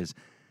it is.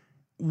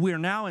 We're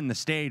now in the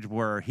stage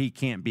where he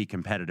can't be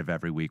competitive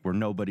every week, where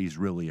nobody's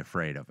really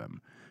afraid of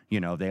him. You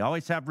know, they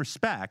always have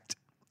respect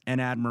and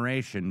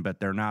admiration, but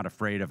they're not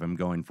afraid of him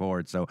going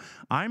forward. So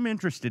I'm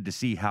interested to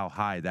see how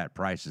high that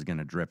price is going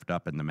to drift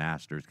up in the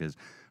Masters, because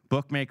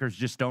bookmakers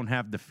just don't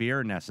have the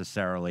fear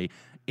necessarily.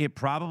 It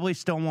probably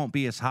still won't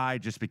be as high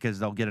just because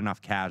they'll get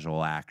enough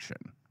casual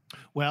action.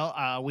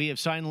 Well, we have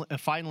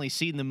finally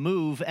seen the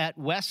move at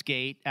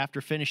Westgate after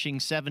finishing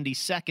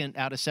 72nd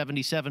out of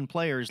 77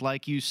 players.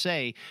 Like you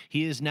say,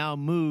 he is now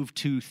moved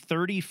to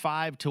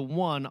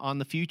 35-1 on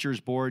the futures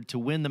board to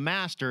win the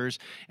Masters,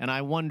 and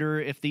I wonder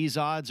if these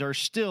odds are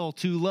still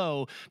too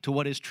low to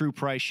what his true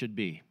price should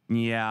be.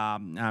 Yeah,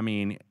 I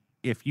mean,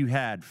 if you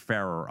had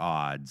fairer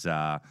odds,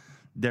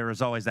 there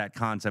is always that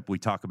concept we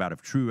talk about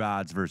of true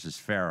odds versus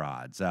fair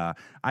odds.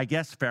 I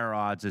guess fair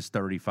odds is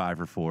 35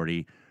 or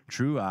 40.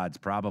 True odds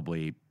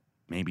probably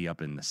maybe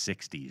up in the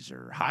 60s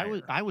or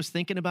higher. I was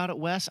thinking about it,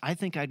 Wes. I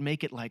think I'd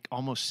make it like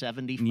almost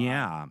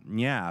 75.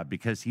 Yeah,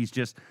 because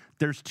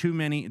there's too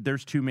many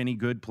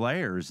good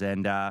players,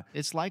 and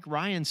it's like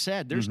Ryan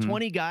said. There's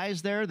 20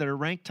 guys there that are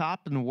ranked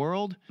top in the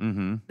world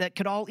that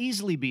could all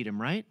easily beat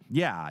him, right?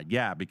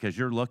 Yeah, because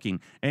you're looking,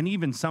 and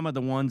even some of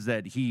the ones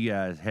that he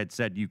had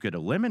said you could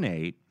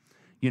eliminate.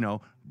 You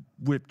know,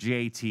 with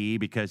JT,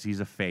 because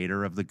he's a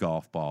fader of the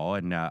golf ball,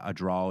 and a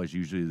draw is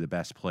usually the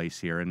best place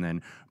here. And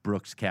then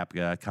Brooks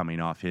Koepka, coming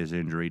off his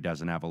injury,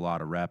 doesn't have a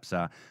lot of reps.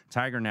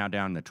 Tiger now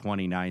down to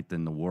 29th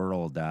in the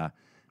world.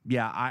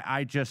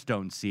 I just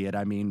don't see it.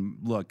 I mean,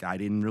 look, I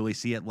didn't really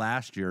see it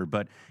last year,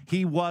 but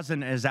he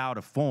wasn't as out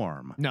of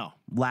form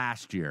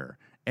last year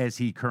as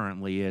he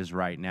currently is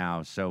right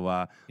now.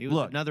 So he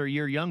was another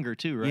year younger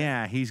too, right?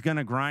 Yeah, he's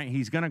gonna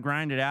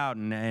grind it out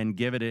and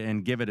give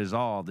it his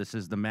all. This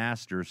is the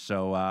Masters,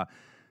 so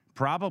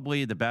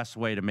probably the best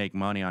way to make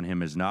money on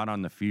him is not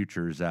on the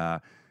futures,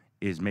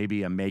 is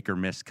maybe a make or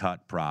miss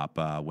cut prop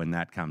when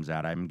that comes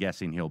out. I'm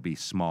guessing he'll be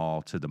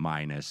small to the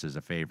minus as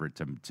a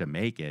favorite to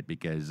make it,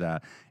 because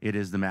it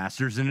is the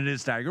Masters and it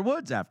is Tiger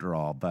Woods after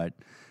all. But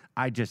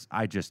I just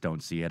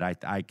don't see it.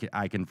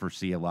 I can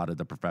foresee a lot of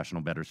the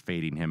professional bettors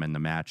fading him in the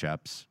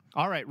matchups.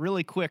 All right,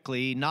 really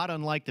quickly, not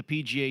unlike the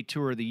PGA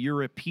Tour, the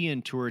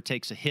European Tour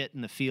takes a hit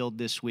in the field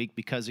this week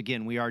because,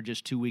 again, we are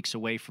just 2 weeks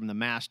away from the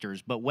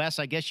Masters. But, Wes,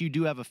 I guess you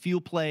do have a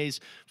few plays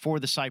for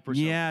the Cyprus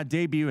Open.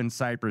 Debut in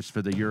Cyprus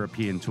for the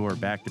European Tour,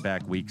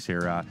 back-to-back weeks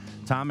here.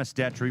 Thomas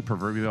Detry,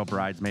 proverbial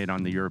bridesmaid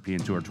on the European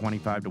Tour,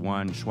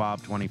 25-1.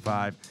 Schwab,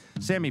 25.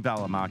 Sammy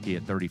Balamaki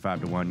at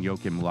 35-1.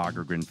 Joachim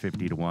Lagergren,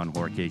 50-1.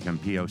 Jorge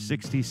Campillo,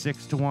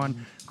 66-1.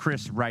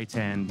 Chris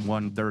Wrighthand,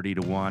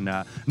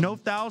 130-1. No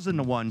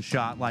 1,000-1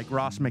 shot like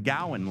Ross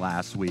McGowan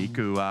last week,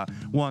 who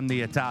won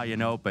the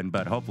Italian Open,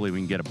 but hopefully we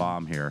can get a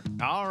bomb here.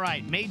 All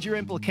right, Major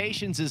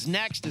Implications is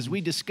next as we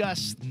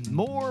discuss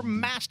more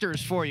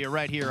Masters for you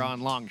right here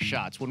on Long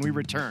Shots when we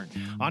return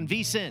on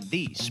VSiN,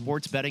 the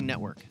Sports Betting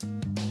Network.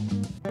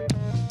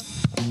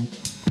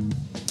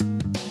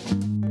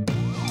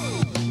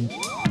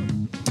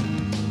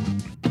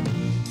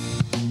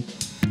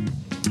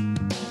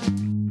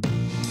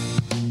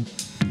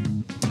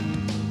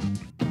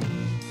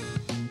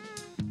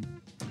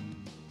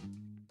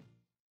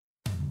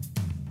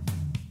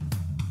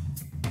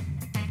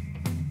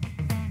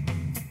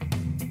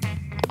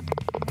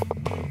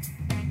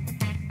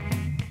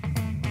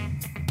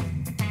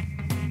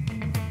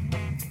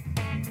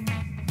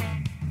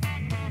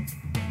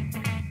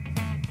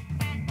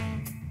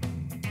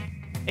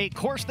 A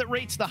course that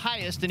rates the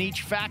highest in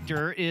each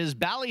factor is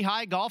Bali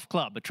High Golf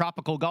Club, a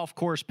tropical golf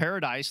course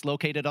paradise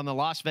located on the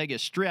Las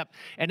Vegas Strip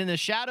and in the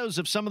shadows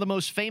of some of the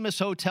most famous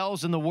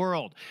hotels in the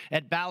world.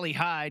 At Bali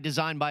High,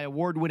 designed by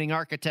award-winning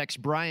architects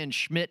Brian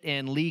Schmidt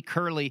and Lee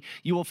Curley,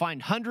 you will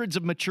find hundreds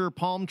of mature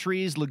palm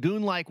trees,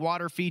 lagoon-like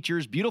water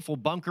features, beautiful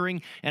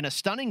bunkering, and a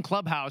stunning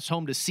clubhouse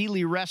home to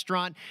Sealy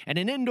Restaurant and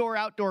an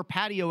indoor-outdoor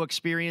patio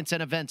experience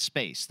and event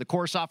space. The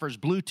course offers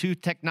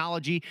Bluetooth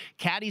technology,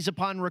 caddies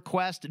upon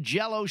request,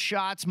 Jell-O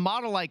shots,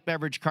 model-like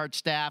beverage cart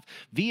staff,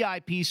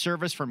 VIP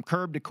service from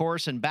curb to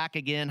course and back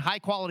again,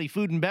 high-quality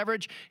food and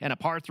beverage, and a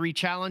par 3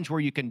 challenge where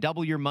you can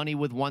double your money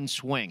with one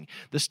swing.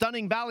 The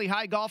stunning Bali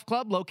High Golf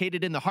Club,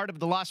 located in the heart of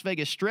the Las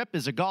Vegas Strip,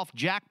 is a golf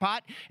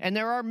jackpot, and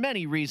there are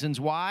many reasons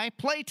why.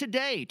 Play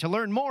today. To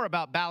learn more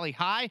about Bali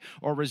High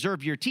or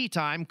reserve your tee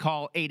time,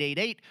 call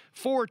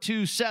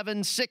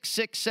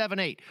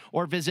 888-427-6678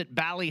 or visit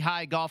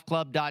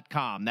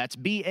BaliHighGolfClub.com. That's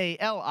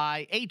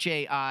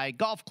BALIHAI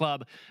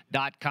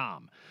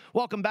golfclub.com.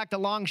 Welcome back to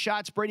Long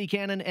Shots. Brady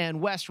Cannon and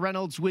Wes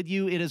Reynolds with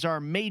you. It is our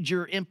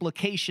Major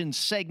Implications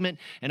segment.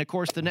 And, of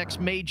course, the next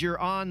major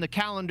on the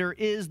calendar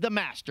is the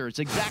Masters,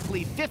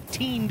 exactly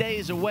 15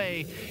 days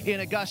away in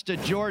Augusta,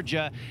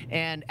 Georgia.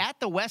 And at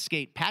the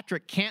Westgate,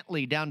 Patrick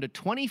Cantlay down to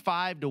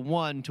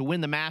 25-1 to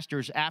win the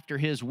Masters after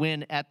his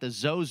win at the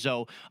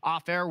Zozo.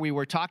 Off air, we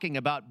were talking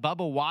about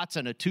Bubba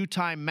Watson, a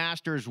two-time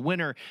Masters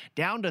winner,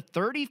 down to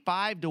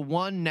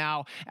 35-1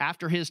 now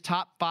after his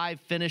top 5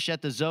 finish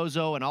at the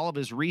Zozo and all of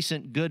his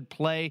recent good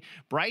play.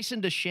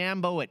 Bryson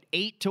DeChambeau at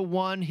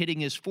 8-1, hitting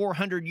his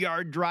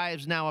 400-yard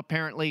drives now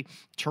apparently.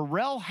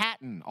 Tyrrell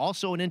Hatton,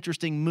 also an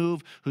interesting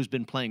move, who's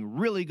been playing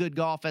really good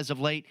golf as of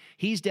late.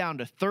 He's down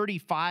to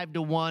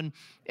 35-1.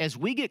 As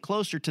we get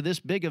closer to this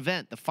big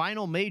event, the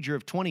final major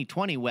of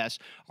 2020, Wes,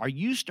 are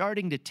you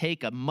starting to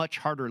take a much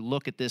harder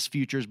look at this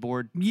futures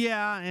board?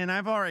 Yeah, and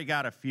I've already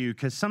got a few,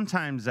 because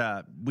sometimes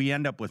we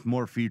end up with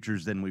more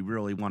futures than we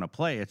really want to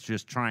play. It's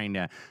just trying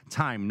to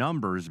time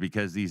numbers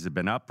because these have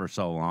been up for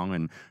so long,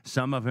 and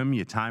some of them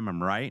you time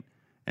them right,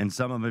 and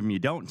some of them you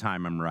don't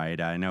time them right.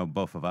 I know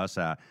both of us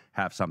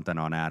have something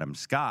on Adam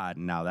Scott,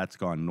 and now that's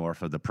gone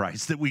north of the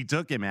price that we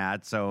took him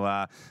at.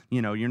 So,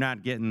 you're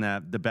not getting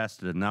the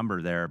best of the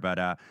number there.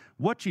 But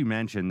what you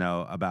mentioned,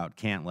 though, about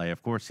Cantlay,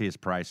 of course, his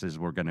prices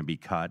were going to be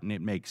cut, and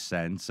it makes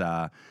sense.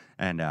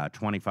 And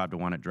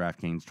 25-1 at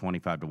DraftKings,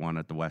 25-1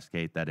 at the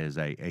Westgate. That is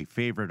a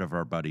favorite of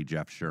our buddy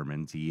Jeff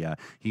Sherman's. He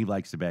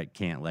likes to bet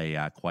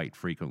Cantlay quite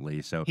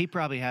frequently. So he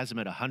probably has him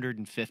at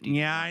 150.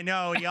 Yeah, I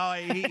know.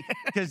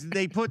 Because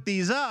they put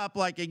these up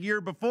like a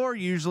year before.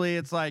 Usually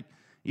it's like,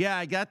 yeah,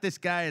 I got this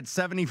guy at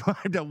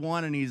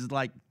 75-1 and he's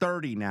like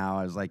 30 now.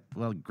 I was like,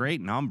 well,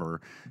 great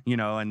number,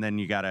 and then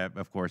you got to,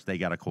 of course, they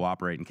got to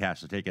cooperate and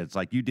cash the ticket. It's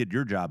like you did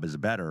your job as a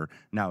bettor.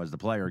 Now is the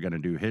player going to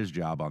do his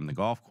job on the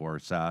golf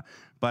course?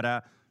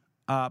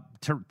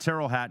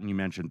 Tyrrell Hatton, you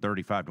mentioned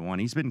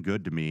 35-1. He's been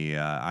good to me.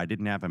 I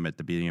didn't have him at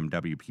the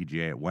BMW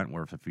PGA at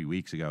Wentworth a few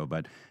weeks ago,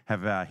 but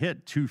have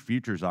hit 2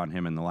 futures on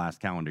him in the last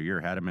calendar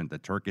year. Had him at the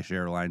Turkish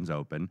Airlines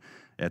Open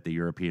at the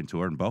European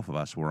Tour, and both of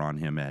us were on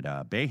him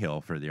at Bay Hill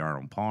for the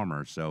Arnold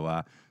Palmer.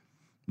 So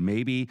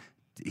maybe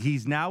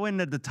he's now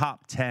into the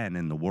top 10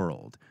 in the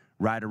world,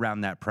 right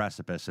around that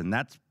precipice, and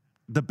that's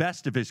the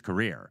best of his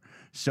career.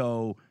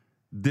 So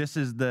this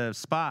is the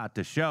spot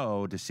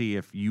to see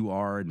if you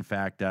are, in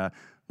fact,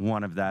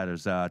 one of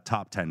those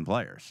top 10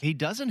 players. He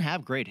doesn't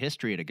have great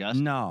history at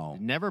Augusta. No.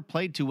 Never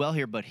played too well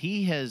here, but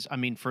he has, I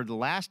mean, for the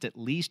last at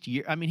least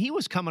year, I mean, he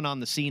was coming on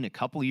the scene a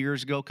couple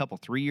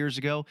 3 years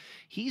ago.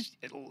 He's,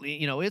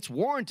 it's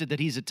warranted that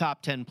he's a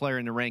top 10 player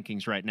in the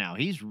rankings right now.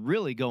 He's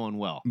really going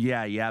well.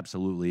 Yeah, he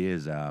absolutely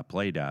is.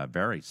 Played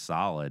very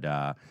solid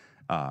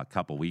a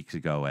couple weeks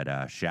ago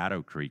at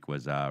Shadow Creek,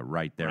 was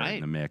right there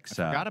in the mix.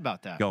 I forgot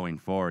about that. Going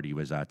forward, he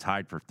was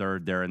tied for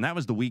third there, and that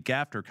was the week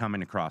after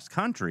coming across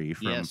country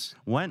from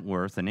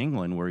Wentworth in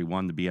England, where he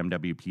won the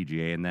BMW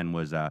PGA, and then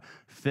was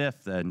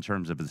fifth in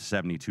terms of the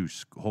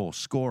 72-hole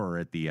score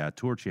at the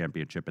Tour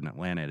Championship in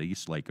Atlanta at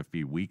Eastlake a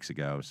few weeks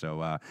ago.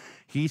 So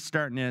he's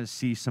starting to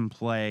see some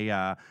play.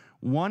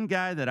 One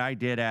guy that I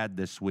did add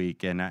this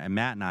week, and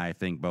Matt and I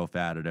think both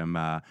added him.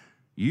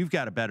 You've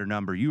got a better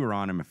number. You were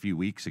on him a few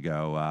weeks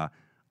ago.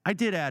 I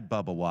did add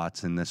Bubba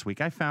Watson this week.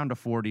 I found a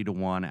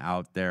 40-1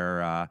 out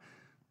there.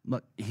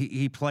 Look,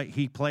 he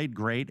played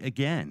great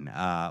again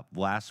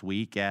last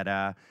week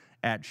at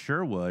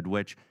Sherwood,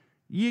 which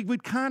you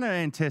would kind of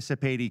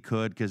anticipate he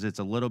could, because it's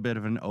a little bit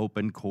of an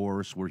open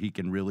course where he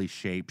can really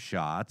shape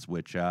shots,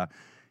 which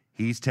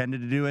he's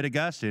tended to do at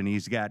Augusta, and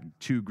he's got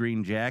 2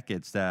 green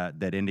jackets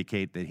that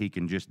indicate that he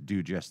can just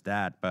do just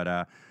that.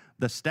 But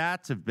the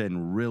stats have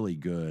been really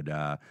good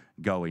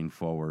going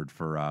forward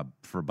for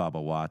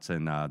Bubba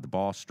Watson. The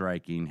ball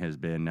striking has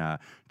been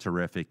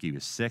terrific. He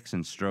was 6th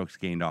in strokes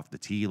gained off the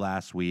tee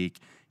last week.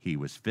 He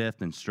was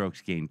 5th in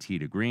strokes gained tee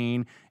to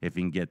green. If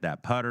he can get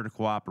that putter to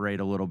cooperate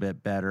a little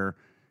bit better.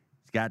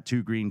 Got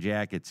 2 green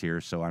jackets here,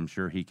 so I'm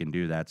sure he can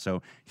do that.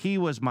 So he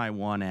was my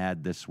one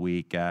ad this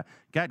week.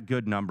 Got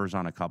good numbers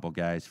on a couple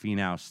guys.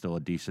 Finau's still a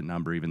decent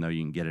number, even though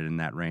you can get it in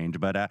that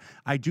range. But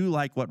I do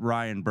like what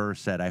Ryan Burr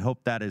said. I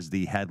hope that is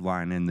the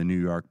headline in the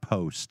New York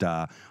Post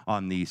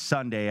on the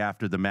Sunday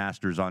after the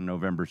Masters on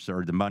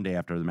the Monday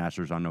after the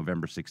Masters on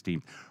November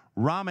 16th.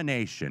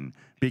 Ramanation,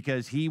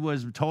 because he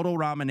was total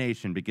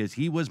Ramanation, because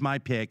he was my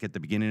pick at the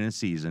beginning of the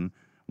season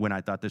when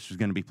I thought this was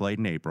going to be played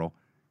in April.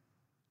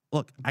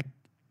 Look,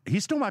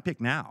 he's still my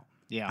pick now.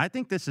 Yeah. I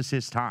think this is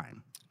his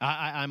time.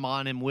 I'm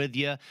on him with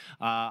you.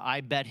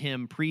 I bet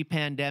him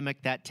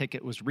pre-pandemic. That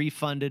ticket was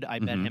refunded. I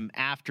bet him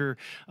after,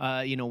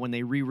 when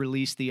they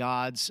re-released the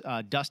odds.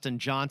 Dustin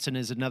Johnson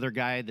is another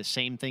guy. The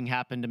same thing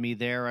happened to me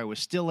there. I was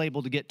still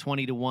able to get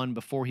 20-1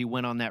 before he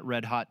went on that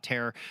red-hot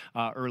tear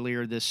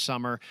earlier this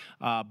summer.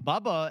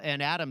 Bubba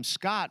and Adam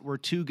Scott were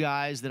 2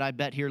 guys that I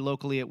bet here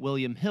locally at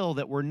William Hill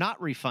that were not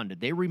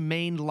refunded. They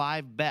remained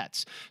live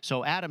bets.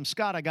 So Adam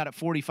Scott, I got at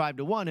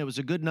 45-1. It was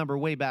a good number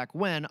way back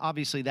when.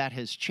 Obviously, that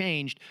has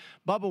changed.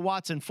 Bubba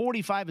Watson,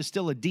 45 is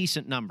still a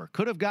decent number.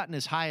 Could have gotten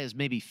as high as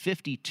maybe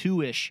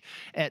 52-ish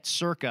at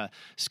Circa.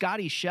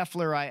 Scotty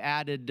Scheffler, I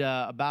added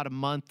about a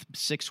month,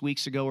 6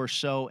 weeks ago or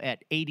so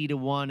at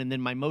 80-1. And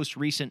then my most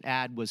recent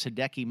ad was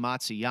Hideki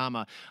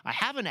Matsuyama. I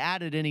haven't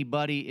added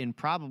anybody in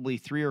probably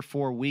 3 or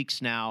 4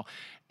 weeks now.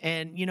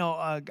 And,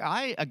 a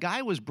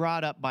guy was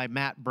brought up by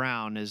Matt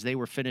Brown as they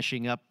were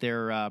finishing up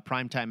their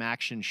primetime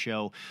action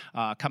show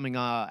coming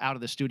out of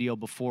the studio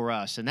before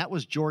us, and that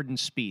was Jordan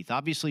Spieth.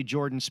 Obviously,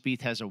 Jordan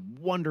Spieth has a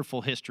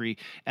wonderful history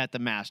at the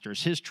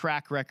Masters. His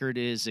track record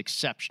is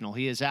exceptional.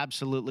 He is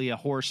absolutely a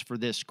horse for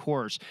this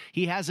course.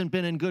 He hasn't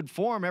been in good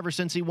form ever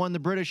since he won the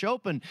British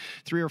Open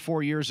 3 or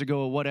 4 years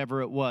ago, or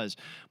whatever it was.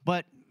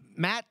 But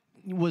Matt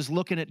was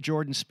looking at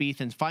Jordan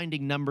Spieth and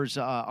finding numbers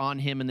on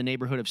him in the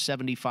neighborhood of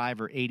 75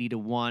 or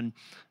 80-1.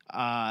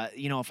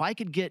 If I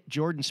could get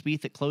Jordan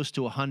Spieth at close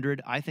to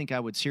 100, I think I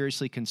would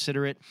seriously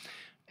consider it.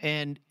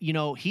 And,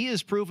 he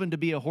has proven to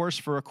be a horse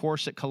for a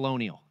course at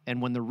Colonial.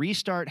 And when the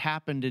restart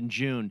happened in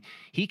June,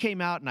 he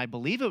came out, and I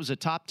believe it was a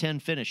top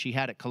 10 finish he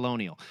had at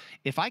Colonial.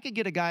 If I could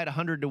get a guy at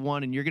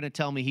 100-1 and you're going to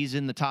tell me he's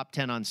in the top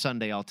 10 on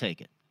Sunday, I'll take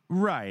it.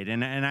 Right,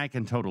 and I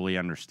can totally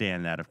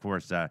understand that. Of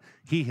course,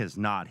 he has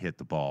not hit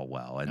the ball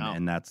well,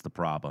 and that's the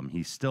problem.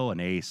 He's still an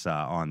ace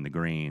on the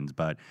greens,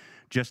 but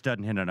just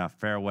doesn't hit enough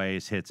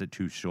fairways, hits it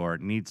too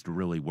short, needs to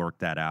really work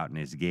that out in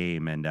his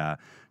game. And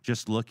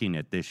just looking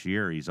at this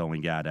year, he's only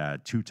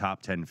got 2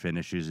 top 10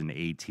 finishes in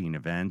 18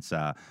 events.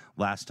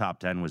 Last top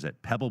 10 was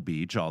at Pebble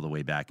Beach all the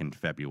way back in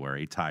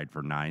February, tied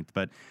for 9th.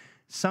 But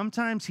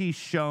sometimes he's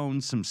shown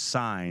some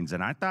signs,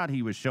 and I thought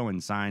he was showing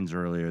signs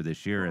earlier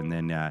this year, and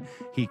then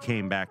he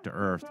came back to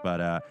earth.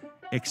 But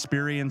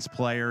experienced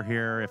player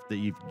here. If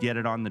you get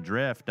it on the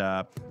drift,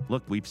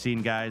 look, we've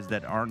seen guys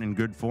that aren't in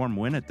good form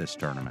win at this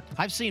tournament.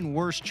 I've seen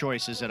worse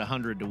choices at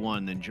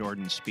 100-1 than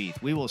Jordan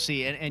Spieth. We will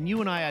see. And you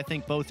and I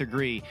think, both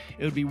agree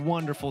it would be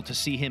wonderful to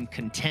see him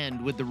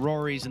contend with the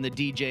Rorys and the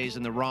DJs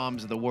and the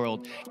Rahms of the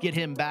world. Get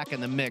him back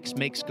in the mix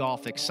makes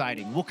golf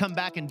exciting. We'll come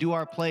back and do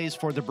our plays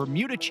for the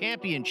Bermuda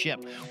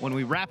Championship when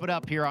we wrap it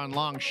up here on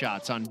Long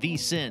Shots on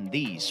VSiN,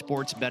 the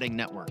Sports Betting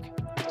Network.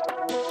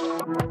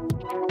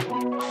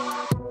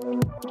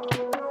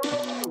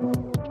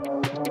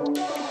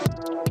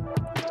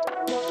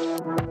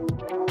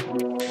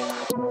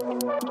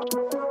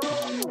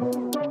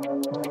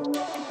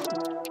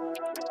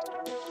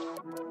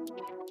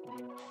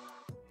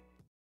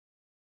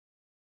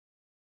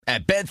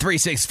 At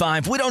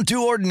Bet365, we don't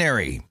do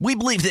ordinary. We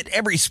believe that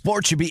every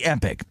sport should be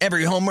epic.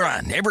 Every home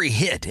run, every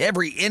hit,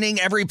 every inning,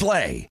 every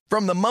play.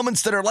 From the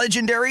moments that are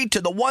legendary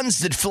to the ones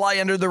that fly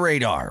under the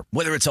radar.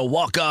 Whether it's a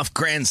walk-off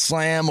grand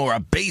slam or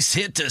a base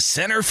hit to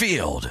center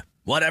field.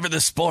 Whatever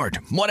the sport,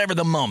 whatever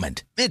the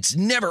moment. It's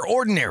never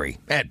ordinary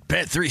at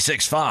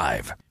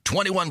Bet365.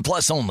 21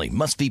 plus only.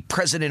 Must be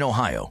present in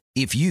Ohio.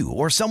 If you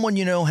or someone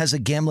you know has a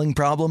gambling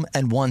problem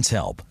and wants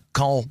help,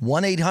 call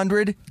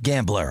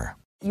 1-800-GAMBLER.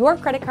 Your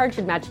credit card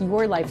should match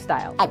your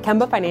lifestyle. At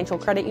Kemba Financial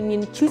Credit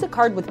Union, choose a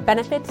card with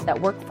benefits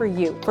that work for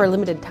you. For a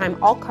limited time,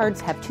 all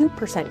cards have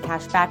 2%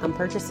 cash back on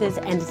purchases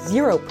and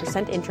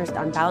 0% interest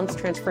on balance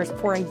transfers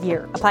for a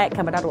year. Apply at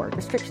Kemba.org.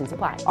 Restrictions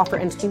apply. Offer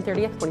ends June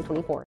 30th,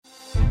 2024.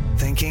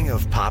 Thinking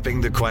of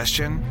popping the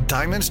question?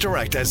 Diamonds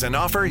Direct has an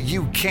offer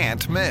you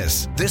can't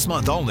miss. This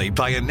month only,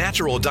 buy a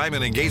natural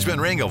diamond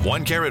engagement ring of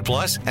 1 carat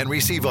plus and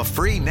receive a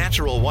free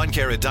natural 1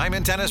 carat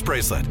diamond tennis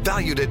bracelet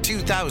valued at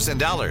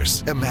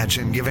 $2,000.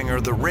 Imagine giving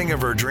her the ring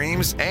of her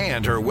dreams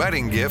and her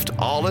wedding gift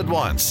all at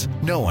once.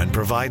 No one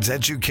provides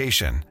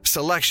education,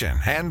 selection,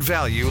 and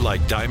value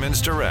like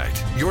Diamonds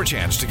Direct. Your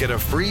chance to get a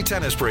free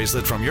tennis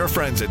bracelet from your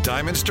friends at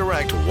Diamonds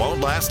Direct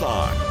won't last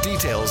long.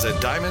 Details at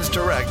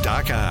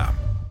diamondsdirect.com.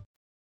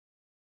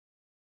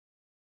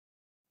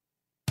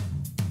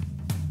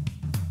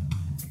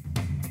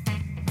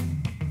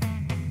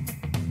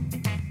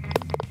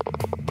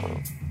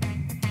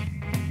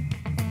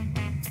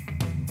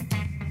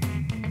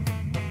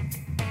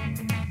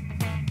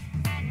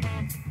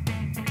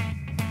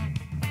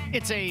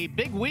 It's a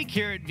big week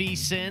here at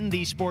VSiN,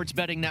 the Sports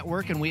Betting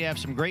Network, and we have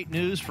some great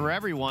news for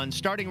everyone.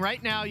 Starting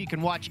right now, you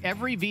can watch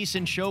every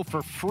VSiN show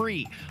for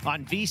free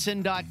on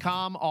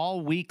VSiN.com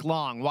all week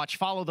long. Watch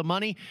Follow the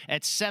Money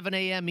at 7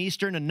 a.m.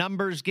 Eastern, a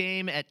numbers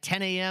game at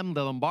 10 a.m.,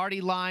 the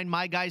Lombardi Line,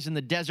 My Guys in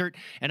the Desert,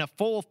 and a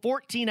full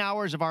 14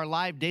 hours of our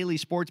live daily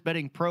sports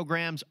betting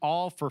programs,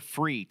 all for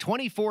free,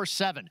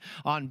 24/7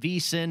 on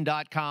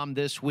VSiN.com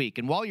this week.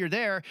 And while you're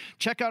there,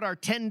 check out our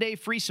 10-day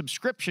free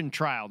subscription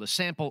trial to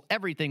sample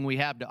everything we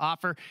have to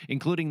offer,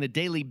 including the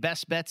daily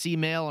best bets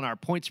email and our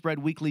point spread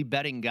weekly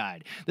betting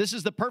guide. This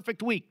is the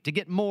perfect week to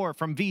get more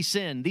from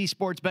VSiN, the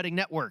Sports Betting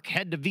Network.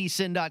 Head to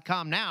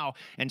VSiN.com now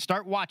and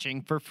start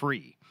watching for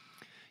free.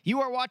 You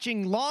are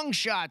watching Long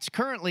Shots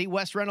currently.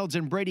 Wes Reynolds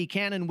and Brady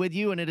Cannon with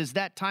you, and it is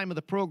that time of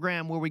the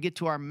program where we get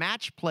to our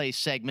match play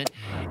segment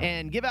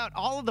and give out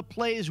all of the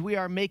plays we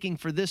are making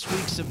for this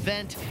week's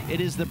event.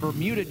 It is the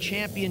Bermuda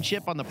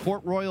Championship on the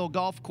Port Royal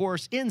Golf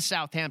Course in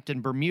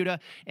Southampton, Bermuda,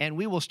 and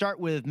we will start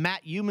with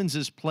Matt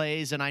Youmans'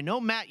 plays, and I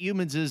know Matt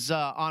Youmans is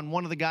on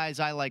one of the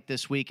guys I like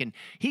this week, and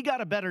he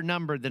got a better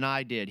number than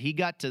I did. He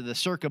got to the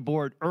Circa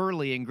board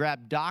early and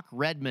grabbed Doc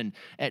Redman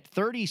at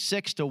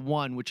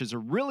 36-1, which is a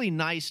really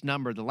nice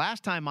number. The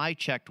last time I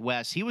checked,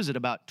 Wes, he was at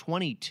about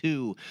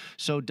 22.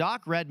 So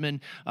Doc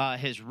Redman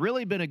has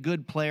really been a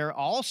good player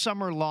all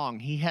summer long.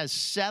 He has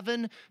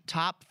 7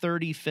 top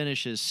 30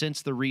 finishes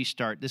since the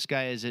restart. This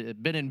guy has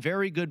been in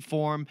very good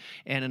form,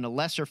 and in a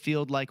lesser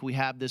field like we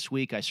have this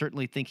week, I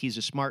certainly think he's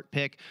a smart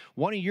pick.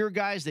 One of your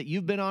guys that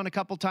you've been on a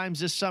couple times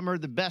this summer,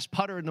 the best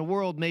putter in the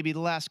world maybe the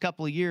last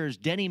couple of years,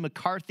 Denny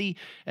McCarthy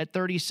at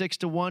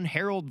 36-1.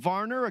 Harold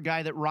Varner, a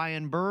guy that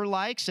Ryan Burr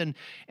likes, and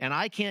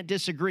I can't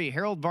disagree.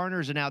 Harold Varner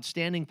is an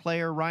outstanding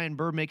player. Ryan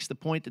Burr makes the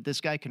point that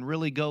this guy can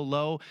really go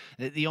low.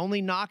 The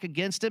only knock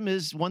against him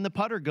is when the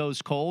putter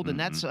goes cold, and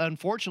that's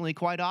unfortunately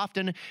quite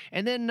often.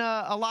 And then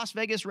a Las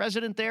Vegas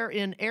resident there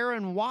in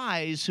Aaron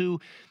Wise,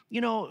 who,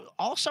 you know,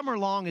 all summer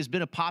long has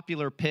been a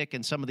popular pick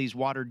in some of these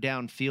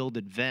watered-down field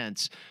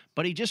events,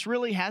 but he just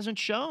really hasn't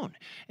shown.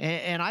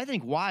 And I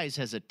think Wise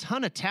has a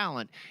ton of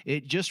talent.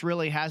 It just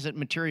really hasn't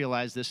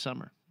materialized this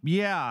summer.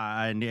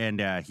 Yeah,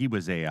 and he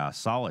was a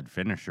solid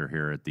finisher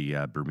here at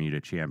the Bermuda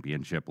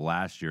Championship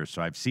last year.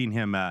 So I've seen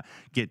him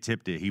get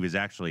tipped. He was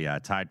actually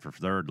tied for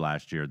third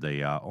last year,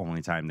 the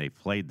only time they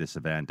played this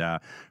event.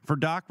 For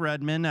Doc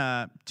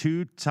Redman,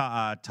 2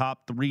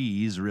 top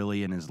threes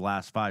really in his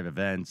last 5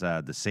 events,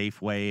 the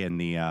Safeway and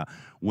the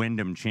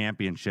Wyndham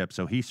Championship.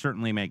 So he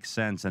certainly makes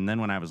sense. And then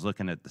when I was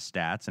looking at the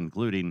stats,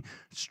 including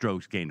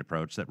strokes gained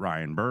approach that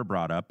Ryan Burr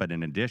brought up, but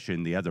in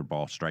addition, the other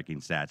ball striking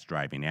stats,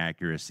 driving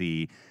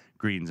accuracy,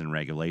 greens and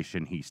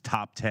regulation, he's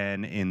top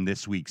 10 in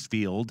this week's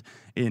field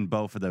in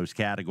both of those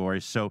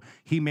categories. So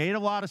he made a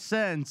lot of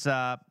sense.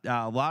 A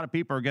lot of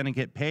people are going to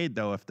get paid,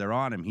 though, if they're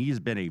on him. He's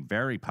been a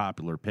very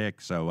popular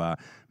pick. So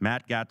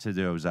Matt got to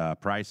those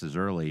prices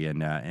early,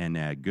 and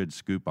a good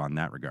scoop on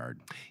that regard.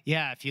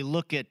 Yeah, if you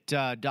look at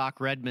Doc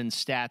Redman's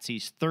stats,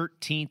 he's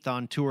 13th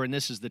on tour, and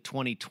this is the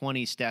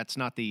 2020 stats,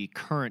 not the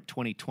current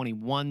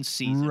 2021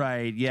 season.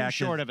 Right, yeah. Too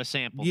short of a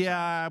sample.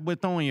 Yeah,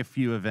 with only a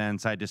few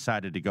events, I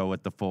decided to go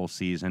with the full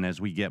season. As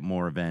we get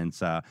more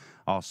events,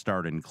 I'll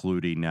start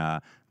including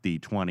the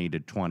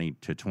 2020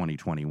 to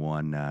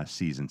 2021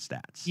 season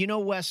stats. You know,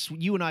 Wes,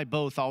 you and I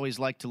both always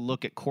like to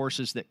look at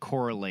courses that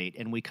correlate,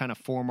 and we kind of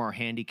form our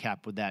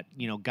handicap with that,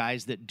 you know,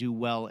 guys that do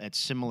well at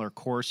similar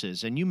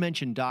courses. And you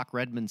mentioned Doc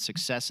Redman's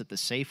success at the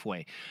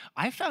Safeway.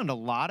 I found a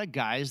lot of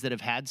guys that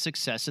have had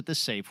success at the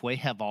Safeway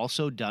have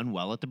also done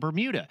well at the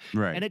Bermuda.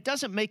 Right. And it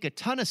doesn't make a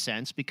ton of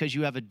sense because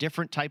you have a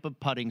different type of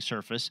putting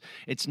surface.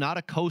 It's not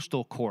a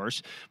coastal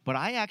course, but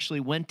I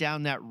actually went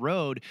down that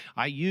road.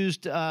 I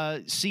used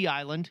Sea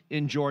Island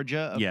in Georgia,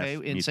 okay,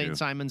 yes, in St.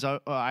 Simon's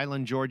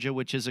Island, Georgia,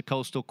 which is a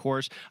coastal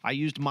course. I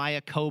used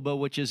Mayakoba,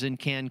 which is in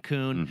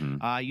Cancun.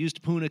 I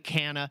used Punta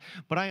Cana,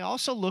 but I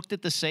also looked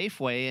at the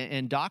Safeway,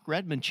 and Doc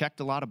Redman checked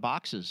a lot of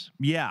boxes.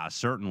 Yeah,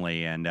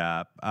 certainly. And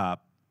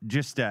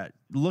just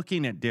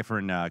looking at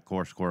different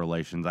course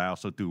correlations, I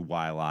also threw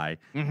Waialae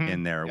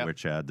in there,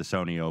 which the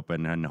Sony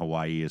Open in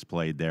Hawaii is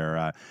played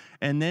there.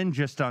 And then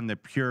just on the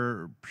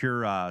pure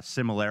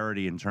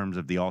similarity in terms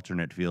of the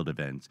alternate field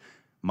events,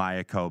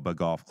 Mayakoba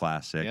Golf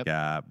Classic,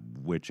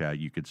 which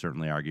you could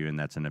certainly argue, and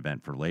that's an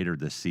event for later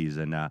this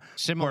season.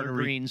 Similar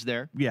greens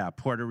there. Yeah,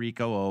 Puerto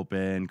Rico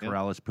Open,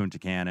 Corrales, Punta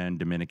Cana, and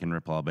Dominican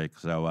Republic.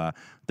 So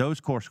those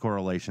course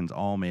correlations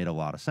all made a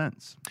lot of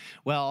sense.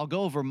 Well, I'll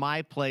go over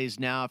my plays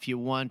now if you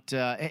want.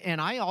 And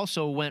I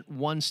also went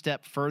one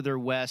step further,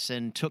 Wes,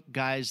 and took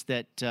guys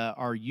that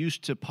are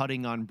used to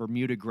putting on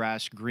Bermuda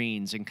grass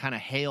greens and kind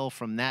of hail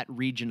from that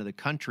region of the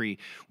country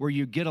where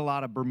you get a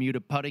lot of Bermuda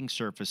putting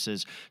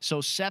surfaces. So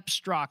Sepp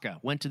Straka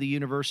went to the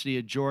University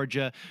of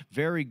Georgia,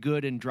 very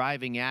good in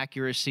driving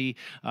accuracy,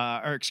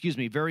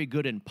 very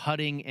good in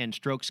putting and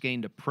strokes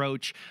gained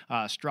approach.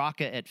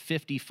 Straka at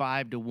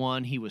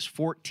 55-1. He was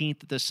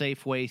 14th at the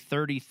Safeway,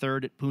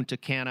 33rd at Punta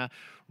Cana.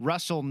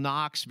 Russell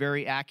Knox,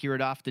 very accurate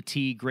off the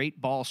tee,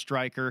 great ball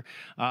striker.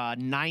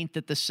 9th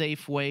at the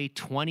Safeway,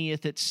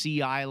 20th at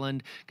Sea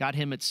Island, got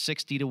him at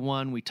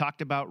 60-1. We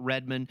talked about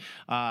Redman.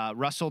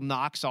 Russell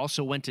Knox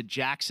also went to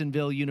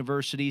Jacksonville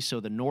University, so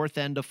the north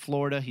end of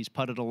Florida. He's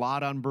putted a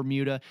lot on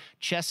Bermuda.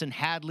 Chesson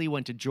Hadley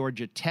went to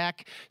Georgia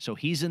Tech, so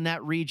he's in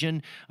that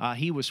region.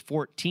 He was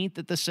 14th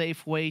at the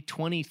Safeway,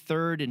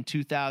 23rd in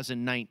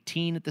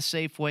 2019 at the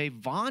Safeway.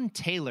 Vaughn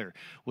Taylor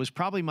was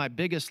probably my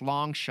biggest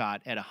long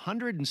shot at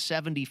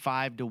 175-1.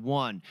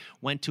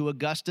 Went to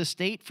Augusta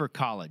State for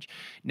college.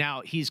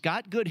 Now, he's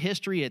got good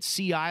history at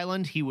Sea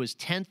Island. He was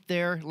 10th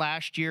there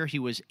last year. He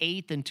was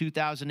 8th in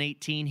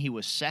 2018. He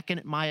was 2nd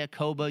at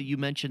Mayakoba. You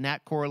mentioned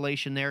that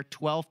correlation there.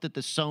 12th at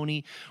the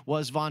Sony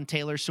was Vaughn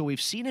Taylor. So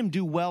we've seen him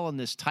do well in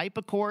this type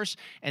of course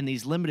and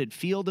these limited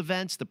field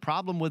events. The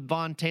problem with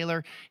Vaughn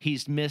Taylor,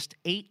 he's missed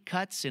 8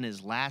 cuts in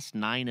his last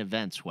 9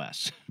 events,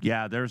 Wes.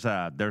 Yeah, there's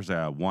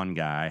a one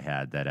guy I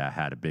had that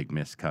had a big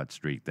miscut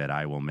streak that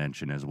I will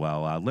mention as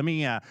well.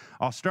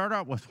 I'll start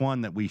out with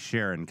one that we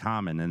share in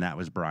common, and that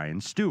was Brian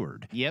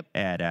Stewart. Yep.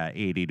 At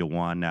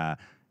 80-1.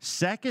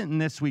 Second in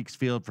this week's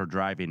field for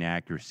driving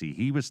accuracy.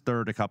 He was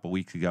third a couple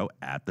weeks ago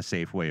at the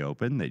Safeway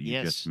Open that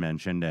you just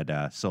mentioned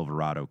at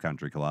Silverado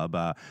Country Club.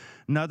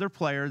 Another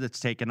player that's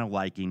taken a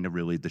liking to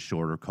really the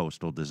shorter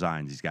coastal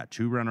designs. He's got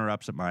 2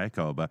 runner-ups at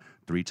Mayakoba,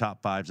 3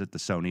 top 5s at the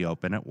Sony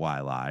Open at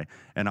Waialae,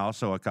 and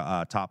also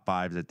a top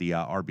 5s at the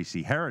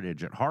RBC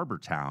Heritage at Harbor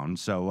Town.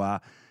 So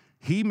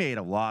he made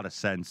a lot of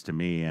sense to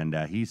me, and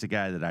he's a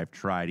guy that I've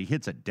tried. He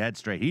hits it dead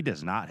straight. He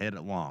does not hit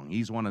it long.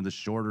 He's one of the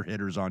shorter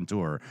hitters on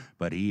tour,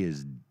 but he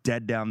is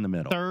dead down the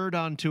middle. Third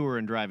on tour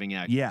in driving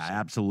accuracy. Yeah,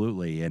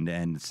 absolutely,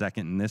 and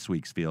second in this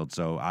week's field.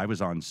 So I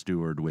was on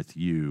Stewart with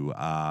you.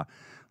 Let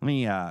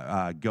me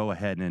go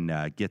ahead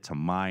and get to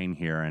mine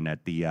here, and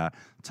at the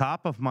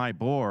top of my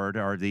board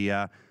are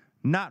the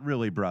not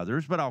really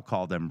brothers, but I'll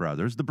call them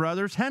brothers. The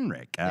brothers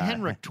Henrik. The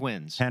Henrik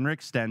twins.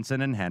 Henrik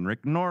Stenson and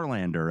Henrik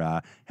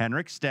Norlander.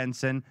 Henrik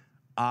Stenson,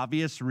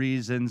 obvious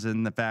reasons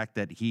in the fact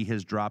that he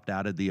has dropped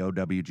out of the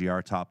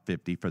OWGR Top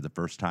 50 for the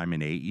first time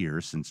in 8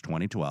 years since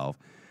 2012.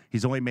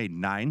 He's only made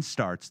 9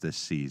 starts this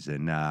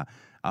season.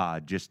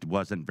 Just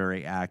wasn't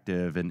very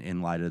active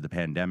in light of the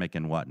pandemic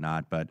and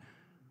whatnot, but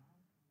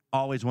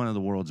always one of the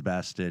world's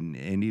best, and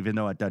even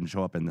though it doesn't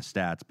show up in the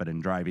stats, but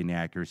in driving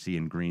accuracy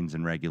and greens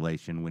and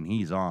regulation, when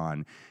he's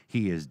on,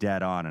 he is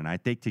dead on. And I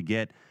think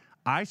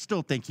I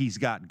still think he's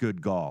got good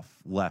golf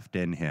left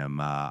in him.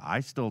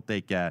 I still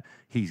think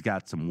he's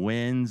got some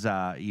wins,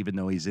 even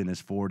though he's in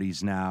his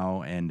 40s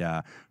now. And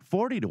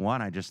 40-1,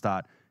 I just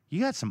thought, you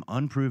got some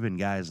unproven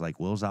guys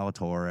like Will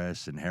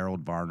Zalatoris and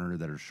Harold Varner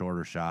that are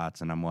shorter shots,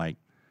 and I'm like,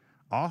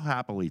 I'll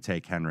happily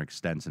take Henrik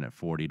Stenson at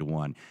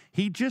 40-1.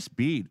 He just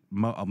beat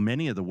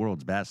many of the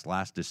world's best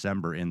last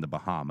December in the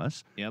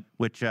Bahamas. Yep.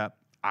 Which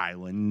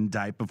island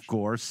type, of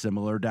course,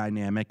 similar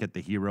dynamic at the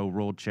Hero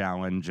World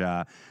Challenge.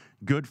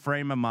 Good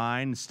frame of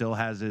mind, still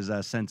has his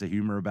sense of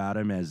humor about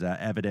him, as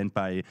evident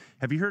by.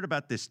 Have you heard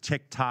about this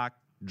TikTok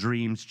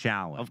Dreams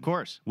Challenge. Of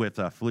course. With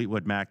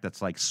Fleetwood Mac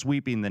that's like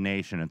sweeping the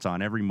nation. It's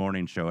on every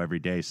morning show every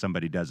day.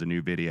 Somebody does a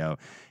new video.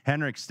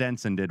 Henrik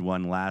Stenson did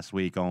one last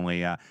week,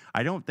 only I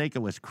don't think it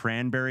was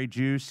cranberry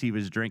juice he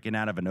was drinking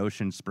out of an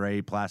Ocean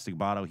Spray plastic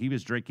bottle. He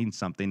was drinking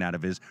something out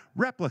of his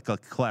replica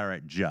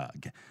claret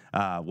jug,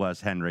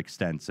 was Henrik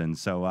Stenson.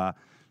 So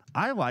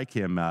I like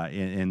him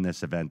in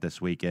this event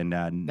this weekend.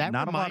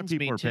 Not a lot of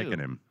people are picking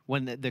him.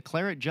 When the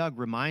claret jug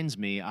reminds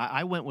me,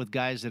 I went with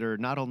guys that are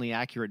not only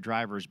accurate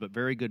drivers, but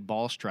very good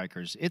ball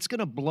strikers. It's going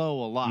to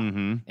blow a lot.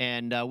 Mm-hmm.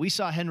 And we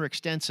saw Henrik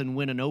Stenson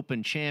win an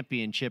Open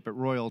Championship at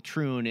Royal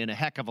Troon in a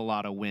heck of a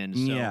lot of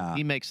wins. So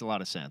he makes a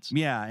lot of sense.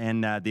 Yeah,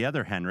 and the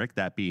other Henrik,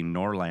 that being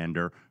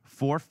Norlander,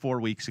 4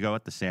 weeks ago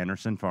at the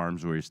Sanderson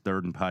Farms, where he's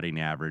third in putting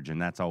average,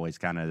 and that's always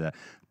kind of the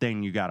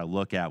thing you got to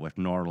look at with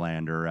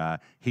Norlander.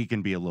 He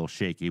can be a little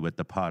shaky with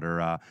the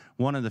putter.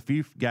 One of the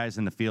few guys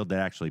in the field that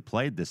actually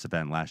played this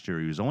event last year.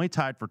 He was only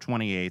tied for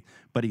 28th,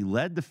 but he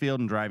led the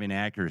field in driving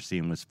accuracy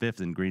and was 5th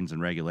in greens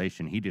and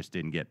regulation. He just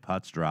didn't get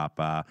putts drop.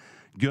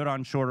 Good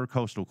on shorter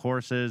coastal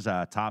courses,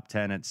 top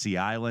 10 at Sea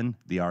Island,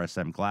 the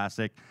RSM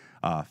Classic,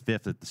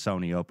 5th at the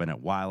Sony Open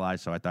at Waialae,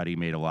 so I thought he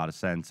made a lot of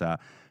sense.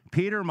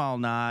 Peter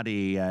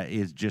Malnati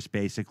is just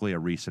basically a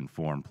recent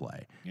form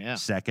play. Yeah.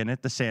 Second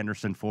at the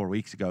Sanderson 4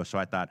 weeks ago, so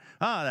I thought,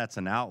 that's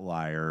an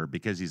outlier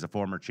because he's a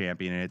former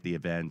champion at the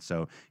event,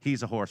 so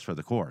he's a horse for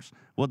the course.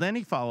 Well, then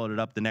he followed it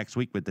up the next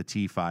week with the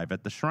T5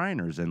 at the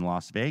Shriners in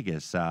Las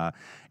Vegas.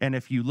 And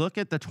if you look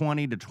at the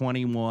 2020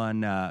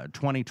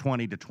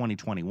 to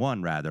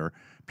 2021, rather,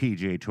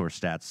 PGA Tour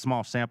stats,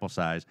 small sample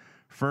size,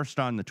 first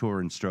on the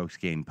tour in strokes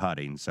gained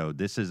putting. So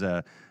this is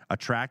a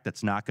track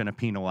that's not going to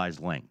penalize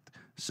length.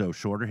 So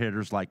shorter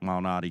hitters like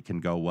Malnati can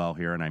go well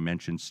here. And I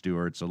mentioned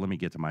Stewart. So let me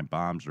get to my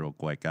bombs real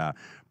quick.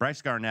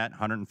 Bryce Garnett,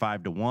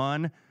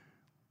 105-1.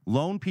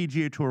 Lone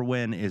PGA Tour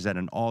win is at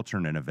an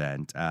alternate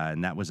event,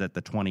 and that was at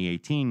the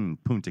 2018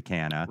 Punta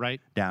Cana,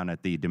 down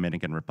at the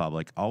Dominican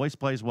Republic. Always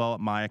plays well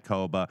at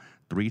Mayakoba.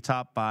 3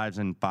 top 5s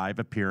in 5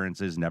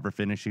 appearances, never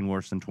finishing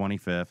worse than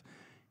 25th.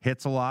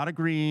 Hits a lot of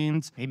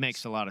greens. He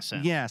makes a lot of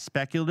sense. Yeah,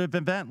 speculative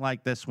event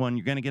like this one,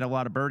 you're going to get a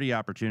lot of birdie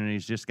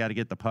opportunities. Just got to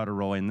get the putter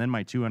rolling. And then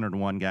my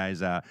 200-1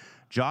 guys,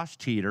 Josh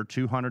Teeter,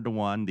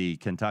 200-1, the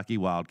Kentucky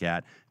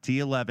Wildcat.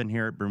 T11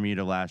 here at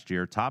Bermuda last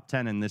year. Top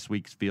 10 in this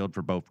week's field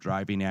for both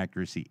driving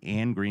accuracy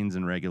and greens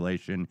and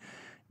regulation.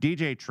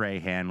 DJ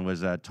Trahan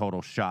was a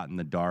total shot in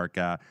the dark.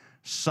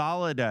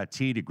 Solid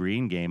tee to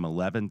green game,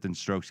 11th in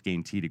strokes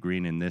gained tee to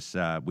green in this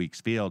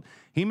week's field.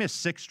 He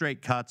missed 6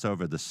 straight cuts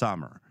over the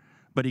summer.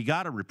 But he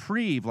got a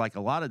reprieve like a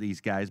lot of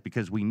these guys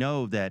because we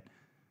know that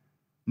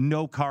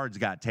no cards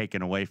got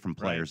taken away from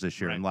players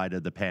this year in light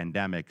of the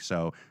pandemic.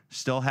 So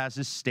still has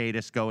his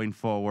status going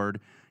forward.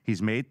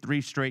 He's made 3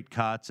 straight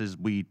cuts as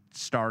we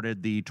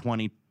started the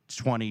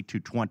 2020 to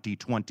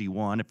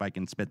 2021, if I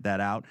can spit that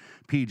out,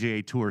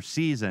 PGA Tour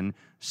season.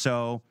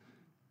 So,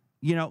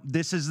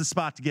 this is the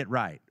spot to get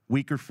right.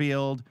 Weaker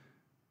field.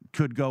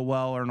 Could go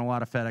well, earn a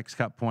lot of FedEx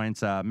Cup points.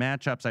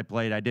 Matchups I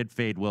played, I did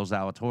fade Will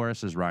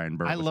Zalatoris, as Ryan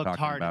Burke was talking about earlier. I looked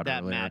hard at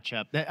that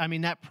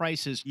matchup. That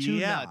price is too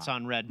nuts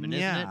on Redmond,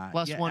 isn't it?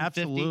 Plus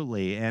 150.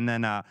 Absolutely. And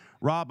then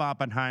Rob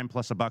Oppenheim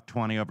plus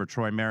 $120 over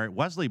Troy Merritt.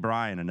 Wesley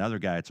Bryan, another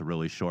guy that's a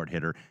really short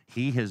hitter.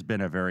 He has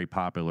been a very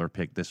popular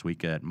pick this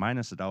week at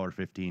minus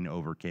 $1.15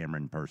 over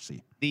Cameron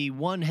Percy. The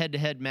one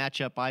head-to-head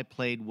matchup I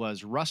played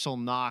was Russell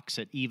Knox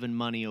at even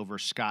money over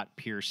Scott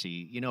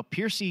Piercy.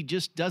 Piercy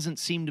just doesn't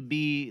seem to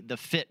be the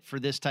fit for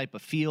this type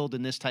of field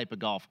and this type of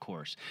golf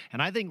course.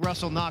 And I think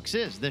Russell Knox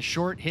is the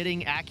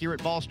short-hitting,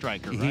 accurate ball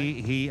striker,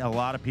 right? A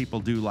lot of people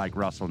do like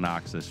Russell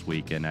Knox this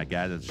week, and a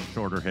guy that's a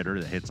shorter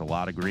hitter that hits a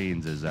lot of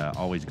greens is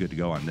always good to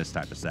go on this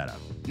type of setup.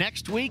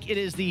 Next week, it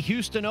is the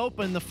Houston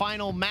Open, the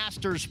final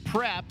Masters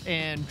prep,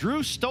 and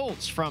Drew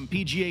Stoltz from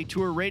PGA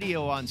Tour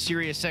Radio on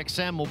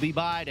SiriusXM will be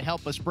by to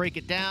help us break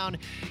it down,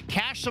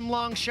 cash some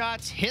long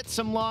shots, hit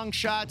some long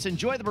shots,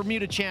 enjoy the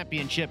Bermuda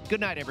Championship.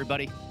 Good night,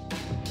 everybody.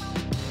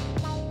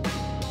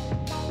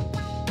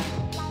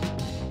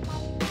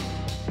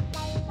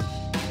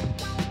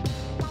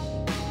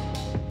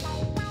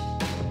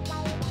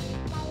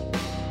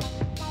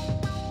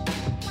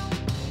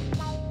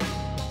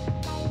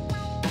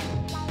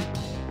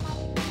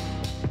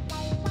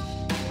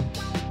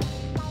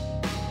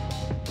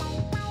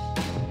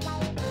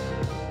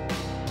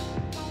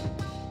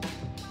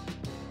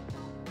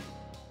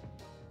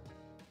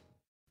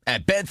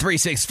 At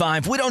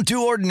Bet365, we don't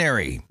do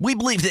ordinary. We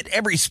believe that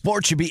every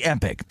sport should be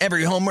epic.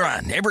 Every home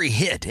run, every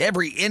hit,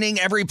 every inning,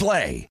 every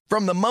play.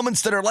 From the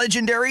moments that are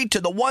legendary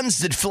to the ones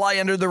that fly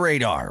under the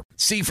radar.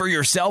 See for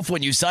yourself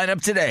when you sign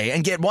up today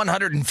and get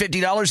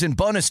 $150 in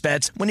bonus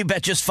bets when you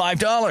bet just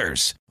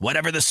 $5.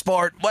 Whatever the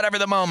sport, whatever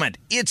the moment,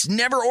 it's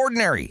never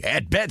ordinary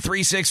at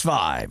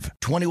Bet365.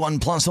 21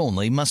 plus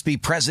only. Must be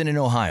present in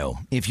Ohio.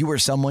 If you or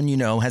someone you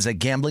know has a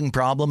gambling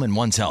problem and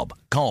wants help,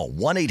 call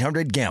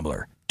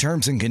 1-800-GAMBLER.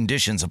 Terms and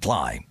conditions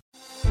apply.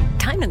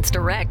 Diamonds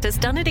Direct has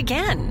done it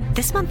again.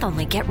 This month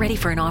only, get ready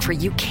for an offer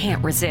you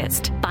can't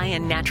resist. Buy a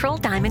natural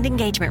diamond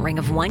engagement ring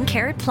of 1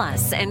 carat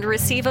plus and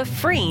receive a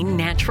free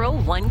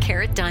natural 1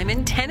 carat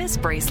diamond tennis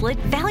bracelet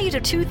valued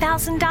at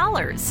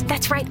 $2,000.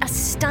 That's right, a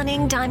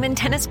stunning diamond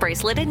tennis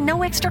bracelet at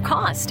no extra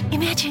cost.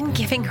 Imagine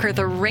giving her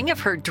the ring of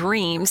her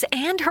dreams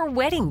and her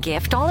wedding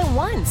gift all at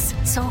once.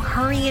 So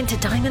hurry into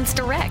Diamonds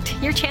Direct.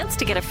 Your chance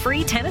to get a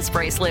free tennis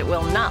bracelet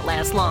will not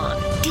last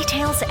long.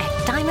 Details at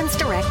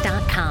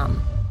diamondsdirect.com.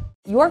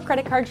 Your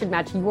credit card should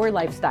match your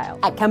lifestyle.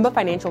 At Kemba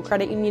Financial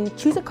Credit Union,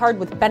 choose a card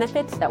with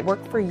benefits that work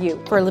for you.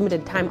 For a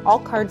limited time, all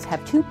cards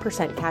have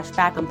 2% cash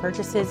back on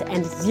purchases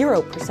and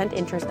 0%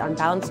 interest on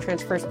balance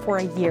transfers for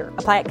a year.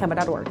 Apply at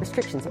Kemba.org.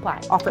 Restrictions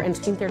apply. Offer ends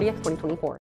June 30th, 2024.